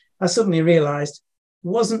 which I suddenly realized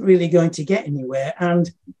wasn't really going to get anywhere. And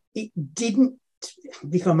it didn't,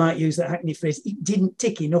 if I might use that hackney phrase, it didn't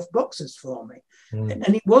tick enough boxes for me.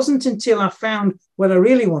 And it wasn't until I found what I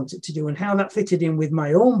really wanted to do and how that fitted in with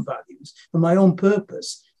my own values and my own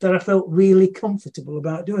purpose that I felt really comfortable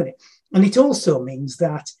about doing it. And it also means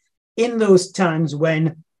that in those times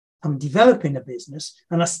when I'm developing a business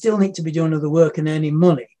and I still need to be doing other work and earning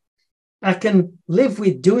money, I can live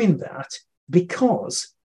with doing that because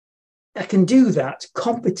I can do that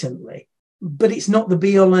competently, but it's not the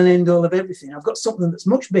be all and end all of everything. I've got something that's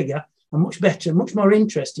much bigger and much better and much more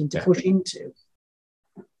interesting to push into.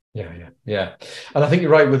 Yeah. And I think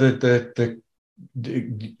you're right with the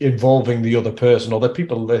involving the other person or the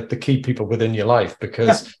people, the key people within your life,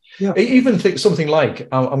 because even think something like,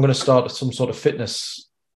 I'm going to start some sort of fitness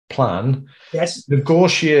plan. Yes.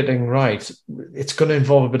 Negotiating, right, it's going to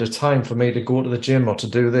involve a bit of time for me to go to the gym or to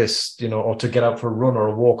do this, or to get out for a run or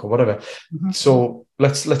a walk or whatever. So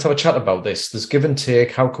let's have a chat about this. There's give and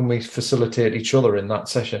take. How can we facilitate each other in that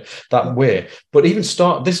session that way? But even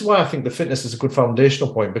this is why I think the fitness is a good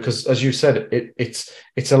foundational point, because as you said,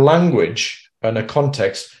 it's a language and a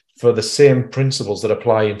context for the same principles that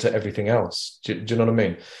apply into everything else. Do you know what I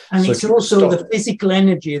mean? And so it's also the physical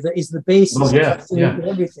energy that is the basis of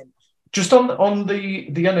everything. Just on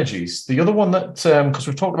the energies, the other one that, because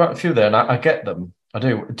we've talked about a few there, and I get them, I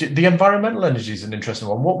do. The environmental energy is an interesting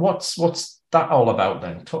one. What's that all about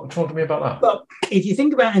then? Talk to me about that. Well, if you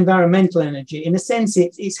think about environmental energy, in a sense,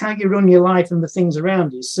 it's how you run your life and the things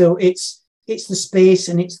around you. So it's the space,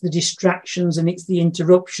 and it's the distractions, and it's the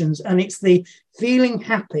interruptions, and it's the feeling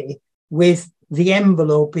happy with the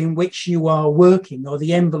envelope in which you are working or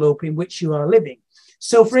the envelope in which you are living.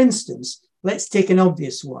 So, for instance, let's take an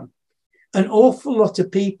obvious one. An awful lot of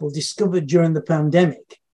people discovered during the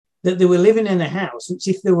pandemic that they were living in a house which,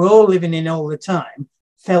 if they were all living in all the time,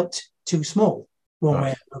 felt too small one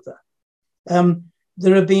way or another.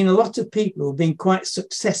 There have been a lot of people who have been quite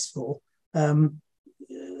successful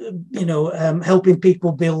helping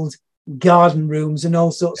people build garden rooms and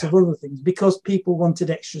all sorts of other things because people wanted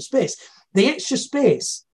extra space. The extra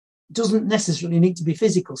space doesn't necessarily need to be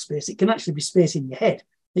physical space. It can actually be space in your head.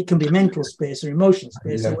 It can be mental space or emotional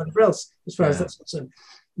space or whatever else, as far as that's concerned.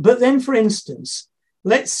 But then, for instance,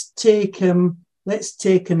 let's take an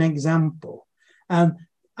example.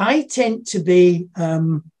 I tend to be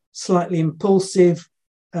slightly impulsive,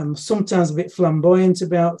 sometimes a bit flamboyant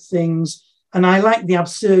about things. And I like the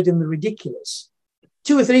absurd and the ridiculous.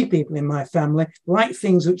 two or three people in my family like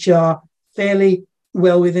things which are fairly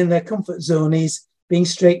well within their comfort zone, is being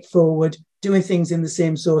straightforward, doing things in the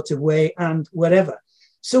same sort of way and whatever.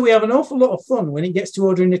 So we have an awful lot of fun when it gets to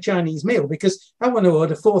ordering a Chinese meal, because I want to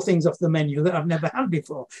order 4 things off the menu that I've never had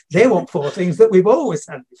before. They want 4 things that we've always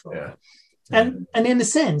had before. Yeah. And in a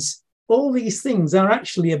sense, all these things are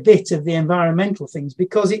actually a bit of the environmental things,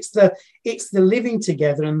 because it's the living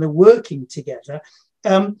together and the working together.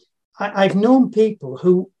 I've known people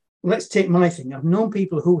who, let's take my thing, I've known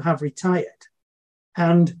people who have retired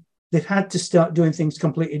and they've had to start doing things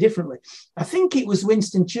completely differently. I think it was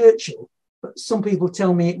Winston Churchill, but some people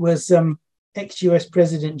tell me it was ex-US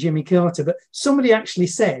President Jimmy Carter. But somebody actually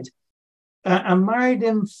said, I married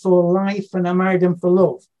him for life and I married him for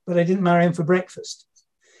love, but I didn't marry him for breakfast.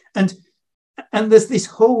 And there's this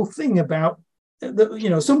whole thing about,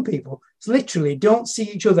 some people literally don't see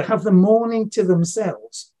each other, have the morning to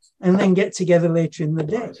themselves, and then get together later in the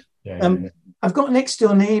day. I've got next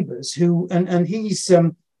door neighbours who, and he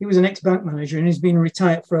was an ex-bank manager and he's been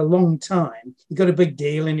retired for a long time. He got a big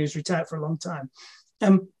deal and he was retired for a long time.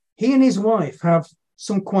 He and his wife have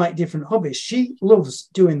some quite different hobbies. She loves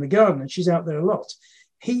doing the garden and she's out there a lot.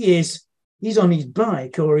 He's on his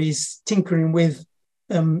bike, or he's tinkering with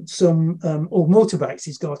some old motorbikes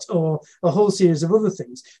he's got, or a whole series of other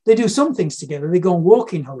things. They do some things together. They go on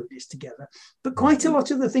walking holidays together. But quite a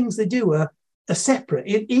lot of the things they do are separate.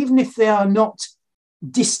 Even if they are not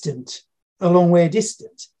distant, a long way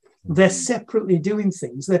distant, they're separately doing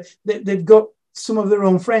things. They've got some of their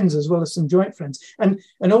own friends as well as some joint friends. And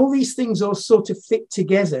all these things all sort of fit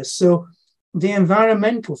together. So the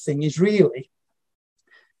environmental thing is really,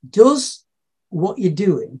 does what you're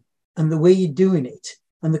doing and the way you're doing it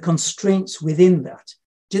and the constraints within that,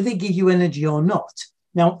 do they give you energy or not?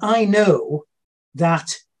 Now, I know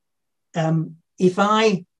that if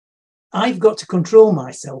I've got to control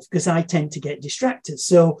myself, because I tend to get distracted.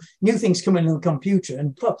 So new things come in on the computer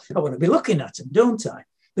and I want to be looking at them, don't I?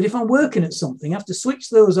 But if I'm working at something, I have to switch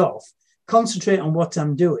those off, concentrate on what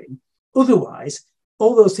I'm doing. Otherwise,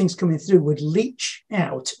 all those things coming through would leach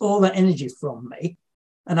out all that energy from me,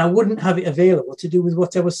 and I wouldn't have it available to do with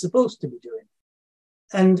what I was supposed to be doing.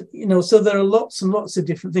 And, so there are lots and lots of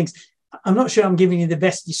different things. I'm not sure I'm giving you the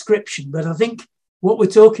best description, but I think what we're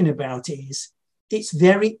talking about is it's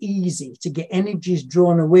very easy to get energies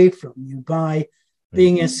drawn away from you by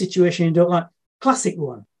being in a situation you don't like. Classic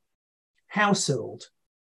one, household.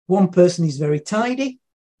 One person is very tidy,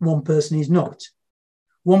 one person is not.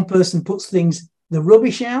 One person puts the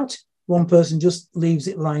rubbish out, one person just leaves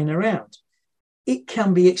it lying around. It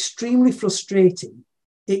can be extremely frustrating.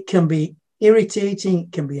 It can be irritating,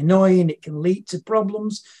 it can be annoying, it can lead to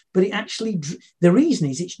problems, but the reason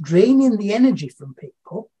is it's draining the energy from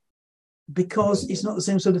people, because it's not the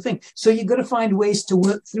same sort of thing. So you've got to find ways to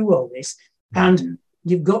work through all this, and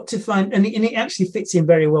you've got to find, and it actually fits in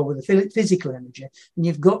very well with the physical energy, and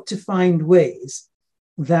you've got to find ways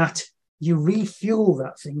that you refuel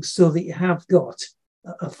that thing so that you have got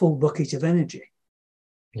a full bucket of energy.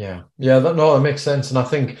 Yeah, that makes sense. And I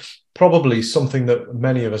think probably something that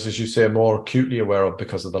many of us, as you say, are more acutely aware of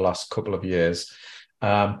because of the last couple of years.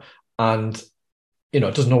 And it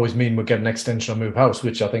doesn't always mean we'll get an extension or move house,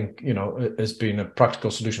 which I think, has been a practical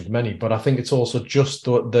solution for many. But I think it's also just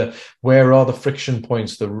the where are the friction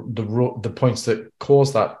points, the points that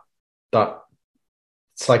cause that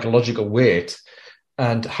psychological weight,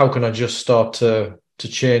 and how can I just start to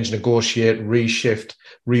change, negotiate, reshift,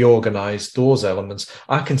 reorganize those elements.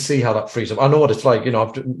 I can see how that frees up. I know what it's like.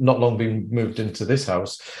 I've not long been moved into this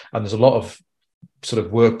house, and there's a lot of sort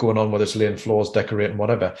of work going on, whether it's laying floors, decorating,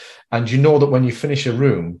 whatever. And you know that when you finish a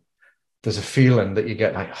room, there's a feeling that you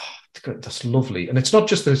get like, oh, that's lovely. And it's not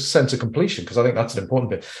just the sense of completion, because I think that's an important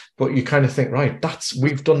bit, but you kind of think, right,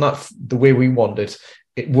 we've done that the way we want it.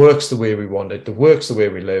 It works the way we want it. It works the way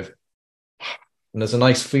we live. And there's a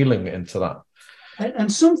nice feeling into that.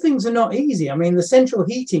 And some things are not easy. I mean, the central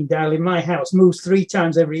heating dial in my house moves 3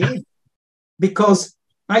 times every year because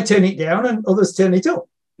I turn it down and others turn it up.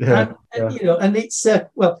 And it's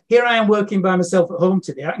here I am working by myself at home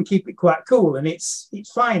today. I can keep it quite cool and it's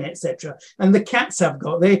fine, etc. And the cats I've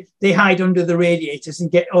got, they hide under the radiators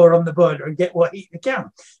and or on the boiler and get what heat they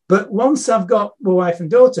can. But once I've got my wife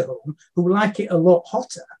and daughter home who like it a lot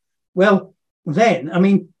hotter, well, then, I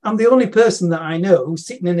mean, I'm the only person that I know who's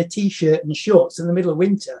sitting in a t-shirt and shorts in the middle of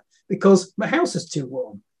winter because my house is too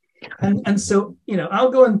warm. And so,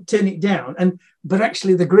 I'll go and turn it down. But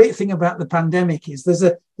actually, the great thing about the pandemic is there's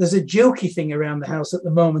a jokey thing around the house at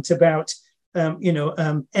the moment about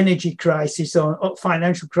energy crisis or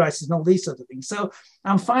financial crisis and all these sort of things. So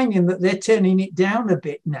I'm finding that they're turning it down a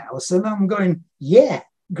bit now. So now I'm going, yeah,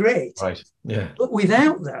 great. Right. Yeah. But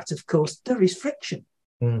without that, of course, there is friction.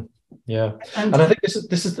 Yeah. And I think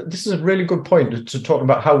this is a really good point to talk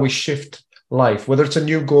about how we shift life, whether it's a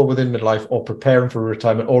new goal within midlife or preparing for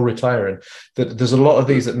retirement or retiring, that there's a lot of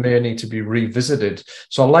these that may need to be revisited.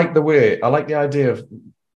 So I like the idea of,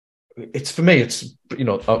 it's for me, it's,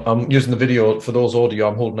 I'm using the video for those audio,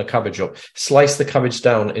 I'm holding a cabbage up, slice the cabbage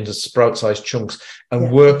down into sprout sized chunks and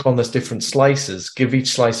work on those different slices, give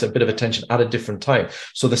each slice a bit of attention at a different time.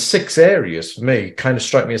 So the 6 areas for me kind of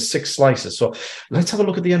strike me as 6 slices. So let's have a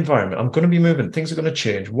look at the environment. I'm going to be moving, things are going to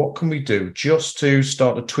change. What can we do just to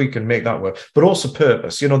start to tweak and make that work? But also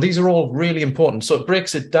purpose, these are all really important. So it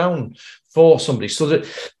breaks it down for somebody, so that,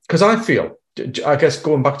 because I guess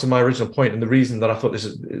going back to my original point, and the reason that I thought this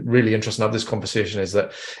is really interesting to have this conversation is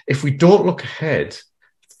that if we don't look ahead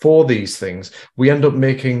for these things, we end up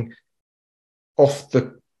making off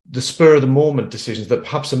the spur of the moment decisions that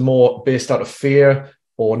perhaps are more based out of fear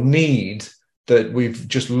or need, that we've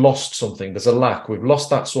just lost something. There's a lack. We've lost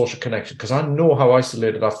that social connection. Because I know how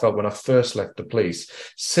isolated I felt when I first left the police,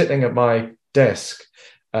 sitting at my desk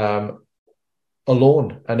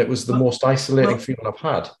alone, and it was the most isolating feeling I've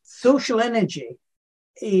had. Social energy,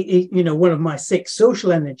 one of my 6,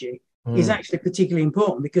 social energy is actually particularly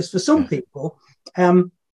important, because for some people,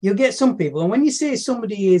 you'll get some people, and when you say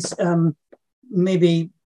somebody is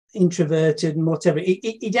maybe introverted and whatever,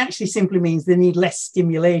 it actually simply means they need less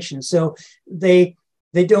stimulation. So they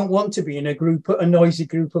don't want to be in a noisy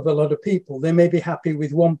group of a lot of people. They may be happy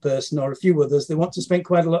with one person or a few others. They want to spend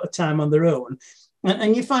quite a lot of time on their own.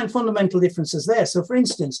 And you find fundamental differences there. So, for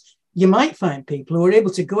instance, you might find people who are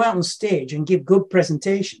able to go out on stage and give good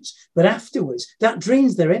presentations, but afterwards, that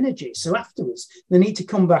drains their energy. So afterwards, they need to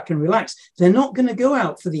come back and relax. They're not going to go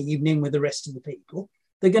out for the evening with the rest of the people.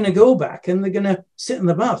 They're going to go back and they're going to sit in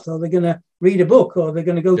the bath, or they're going to read a book, or they're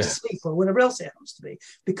going to go to sleep, or whatever else it happens to be.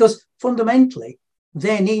 Because fundamentally,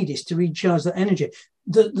 their need is to recharge that energy.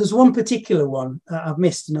 There's one particular one I've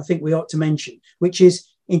missed, and I think we ought to mention, which is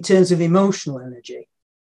in terms of emotional energy.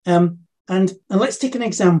 And let's take an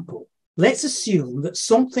example. Let's assume that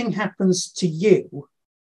something happens to you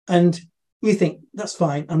and you think, that's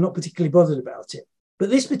fine, I'm not particularly bothered about it. But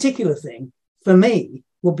this particular thing, for me,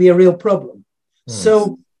 will be a real problem.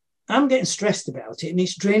 So I'm getting stressed about it and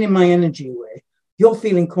it's draining my energy away. You're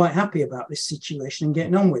feeling quite happy about this situation and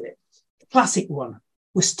getting on with it. Classic one,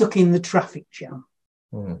 we're stuck in the traffic jam.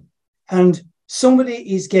 And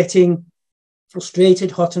somebody is getting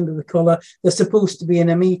frustrated, hot under the collar. They're supposed to be in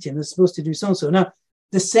a meeting. They're supposed to do so-and-so. Now,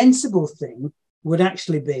 the sensible thing would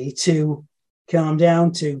actually be to calm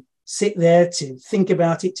down, to sit there, to think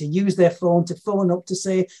about it, to use their phone, to phone up to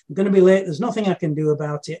say, I'm going to be late, there's nothing I can do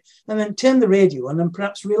about it, and then turn the radio on and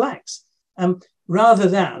perhaps relax. Rather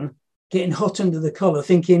than getting hot under the collar,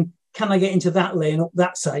 thinking, can I get into that lane up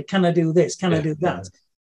that side? Can I do this? Can I do that?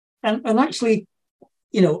 And actually,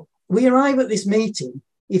 we arrive at this meeting.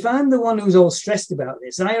 If I'm the one who's all stressed about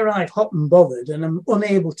this, I arrive hot and bothered and I'm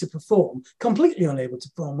unable to perform, completely unable to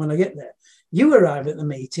perform when I get there. You arrive at the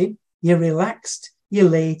meeting, you're relaxed, you're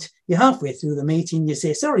late, you're halfway through the meeting, you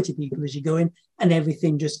say sorry to people as you're going, and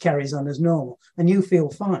everything just carries on as normal and you feel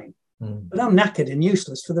fine. But I'm knackered and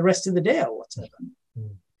useless for the rest of the day or whatever.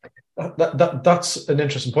 That's an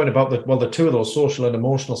interesting point about the two of those, social and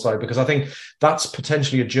emotional side, because I think that's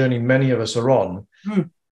potentially a journey many of us are on.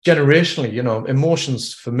 Generationally,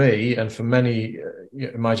 emotions for me and for many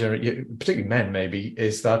in my generation, particularly men maybe,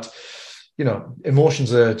 is that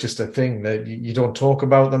emotions are just a thing that you don't talk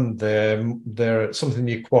about them. They're something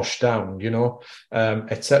you quash down,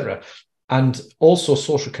 etc. And also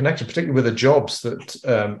social connection, particularly with the jobs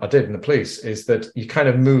that I did in the police, is that you kind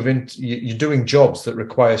of move into, you're doing jobs that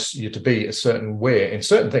requires you to be a certain way in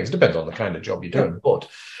certain things. It depends on the kind of job you're doing. But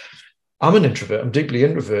I'm an introvert, I'm deeply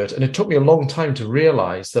introvert. And it took me a long time to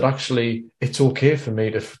realize that actually it's okay for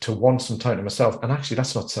me to want some time to myself. And actually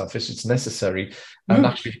that's not selfish, it's necessary. And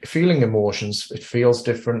actually feeling emotions, it feels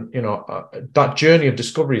different. That journey of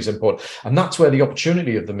discovery is important. And that's where the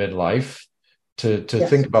opportunity of the midlife to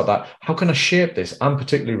think about that. How can I shape this, and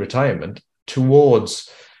particularly retirement,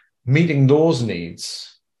 towards meeting those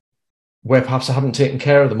needs where perhaps I haven't taken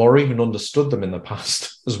care of them or even understood them in the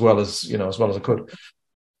past as well as I could.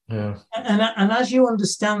 Yeah. And as you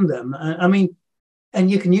understand them, and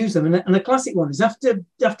you can use them. And a classic one is after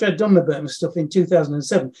I'd done my Burton stuff in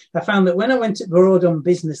 2007, I found that when I went to Bureau on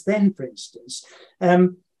Business then, for instance, I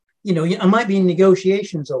might be in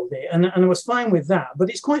negotiations all day and I was fine with that, but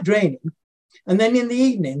it's quite draining. And then in the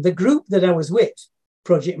evening, the group that I was with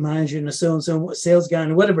project manager and a so-and-so sales guy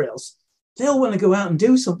and whatever else, they all want to go out and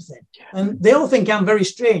do something. And they all think I'm very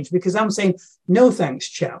strange because I'm saying, no thanks,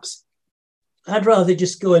 chaps. I'd rather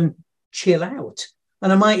just go and chill out.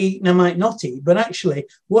 And I might eat and I might not eat. But actually,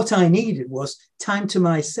 what I needed was time to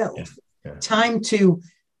myself, time to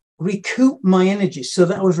recoup my energy so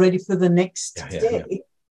that I was ready for the next day.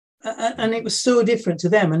 And it was so different to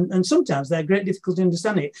them. And sometimes they had great difficulty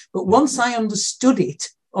understanding it. But once I understood it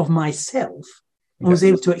of myself and was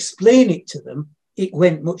able to explain it to them, it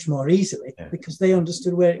went much more easily because they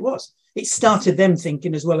understood where it was. It started them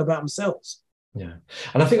thinking as well about themselves. Yeah,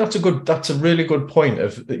 and I think that's a really good point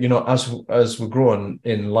of, you know, as we're growing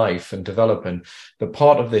in life and developing, the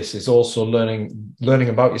part of this is also learning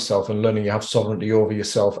about yourself and learning you have sovereignty over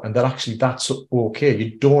yourself, and that actually that's okay.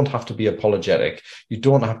 You don't have to be apologetic. You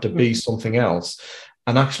don't have to be something else.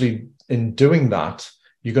 And actually in doing that,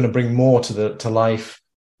 you're going to bring more to life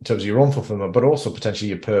in terms of your own fulfillment, but also potentially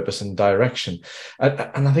your purpose and direction.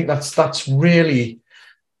 And I think that's really,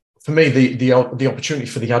 for me, the opportunity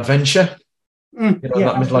for the adventure. That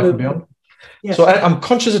midlife and beyond. Yes. So I'm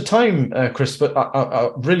conscious of time, Chris, but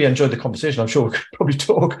I really enjoyed the conversation. I'm sure we could probably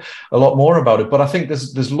talk a lot more about it, but I think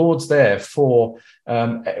there's loads there for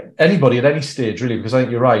anybody at any stage, really, because I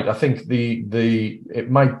think you're right. I think it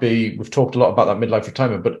might be, we've talked a lot about that midlife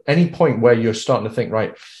retirement, but any point where you're starting to think,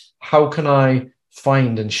 right, how can I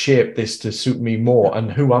find and shape this to suit me more,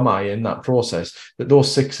 and who am I in that process, that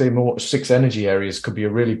those six energy areas could be a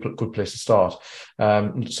really good place to start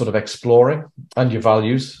sort of exploring, and your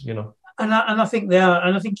values, you know. And I think they are,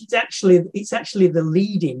 and I think it's actually the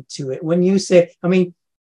leading to it. When you say, I mean,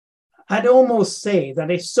 I'd almost say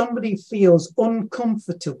that if somebody feels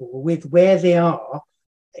uncomfortable with where they are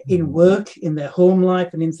in work, in their home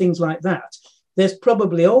life, and in things like that, there's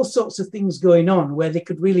probably all sorts of things going on where they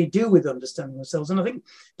could really do with understanding themselves. And I think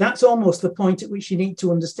that's almost the point at which you need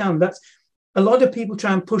to understand. That's a lot of people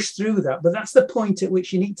try and push through that, but that's the point at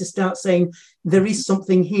which you need to start saying, there is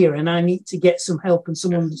something here and I need to get some help and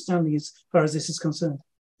some understanding as far as this is concerned.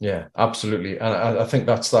 Yeah, absolutely. And I think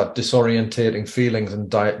that's that disorientating feelings and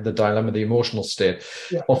the dilemma, the emotional state.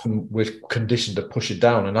 Yeah. Often we're conditioned to push it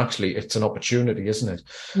down, and actually it's an opportunity, isn't it?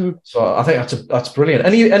 So I think that's brilliant.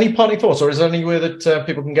 Any parting thoughts, or is there any way that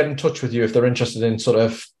people can get in touch with you if they're interested in sort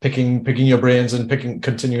of picking your brains and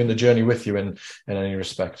continuing the journey with you in any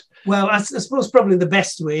respect? Well, I suppose probably the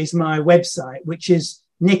best way is my website, which is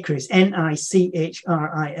nichris,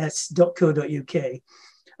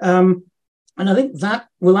 nichris.co.uk. And I think that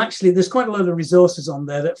will actually, there's quite a lot of resources on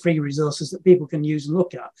there, that free resources that people can use and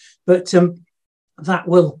look at. But that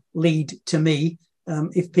will lead to me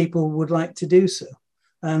if people would like to do so.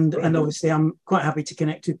 And obviously, I'm quite happy to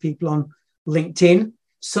connect with people on LinkedIn,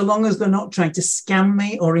 so long as they're not trying to scam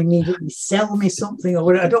me or immediately sell me something or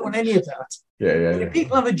whatever. I don't want any of that. But if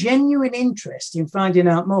people have a genuine interest in finding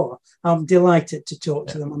out more, I'm delighted to talk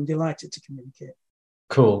to them. I'm delighted to communicate.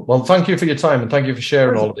 Cool. Well, thank you for your time, and thank you for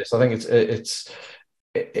sharing all of this. I think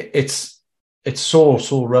it's so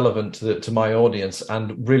relevant to my audience,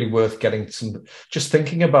 and really worth getting just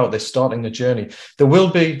thinking about this, starting the journey. There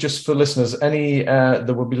will be, just for listeners,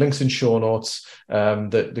 there will be links in show notes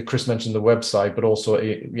that Chris mentioned, the website, but also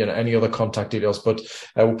any other contact details. But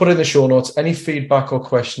we'll put it in the show notes. Any feedback or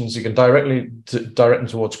questions, you can direct them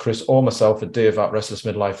towards Chris or myself at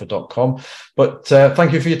dave@restlessmidlifer.com. But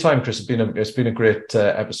thank you for your time, Chris. It's been a great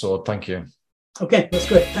episode. Thank you. Okay, that's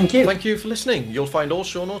great. Thank you. Thank you for listening. You'll find all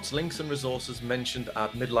show notes, links and resources mentioned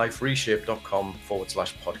at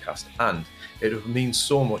midlifereshape.com/podcast. And it would mean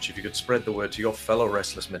so much if you could spread the word to your fellow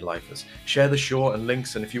restless midlifers. Share the show and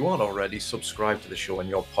links, and if you aren't already, subscribe to the show in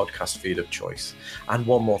your podcast feed of choice. And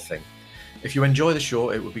one more thing. If you enjoy the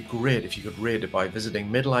show, it would be great if you could rate it by visiting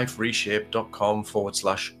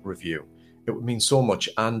midlifereshape.com/review. It would mean so much,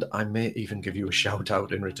 and I may even give you a shout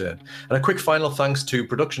out in return. And a quick final thanks to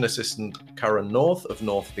production assistant Karen North of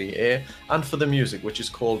North VA, and for the music, which is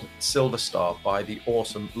called Silver Star by the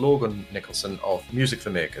awesome Logan Nicholson of Music for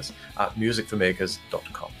Makers at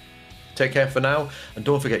musicformakers.com. Take care for now, and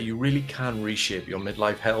don't forget, you really can reshape your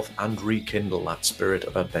midlife health and rekindle that spirit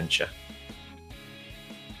of adventure.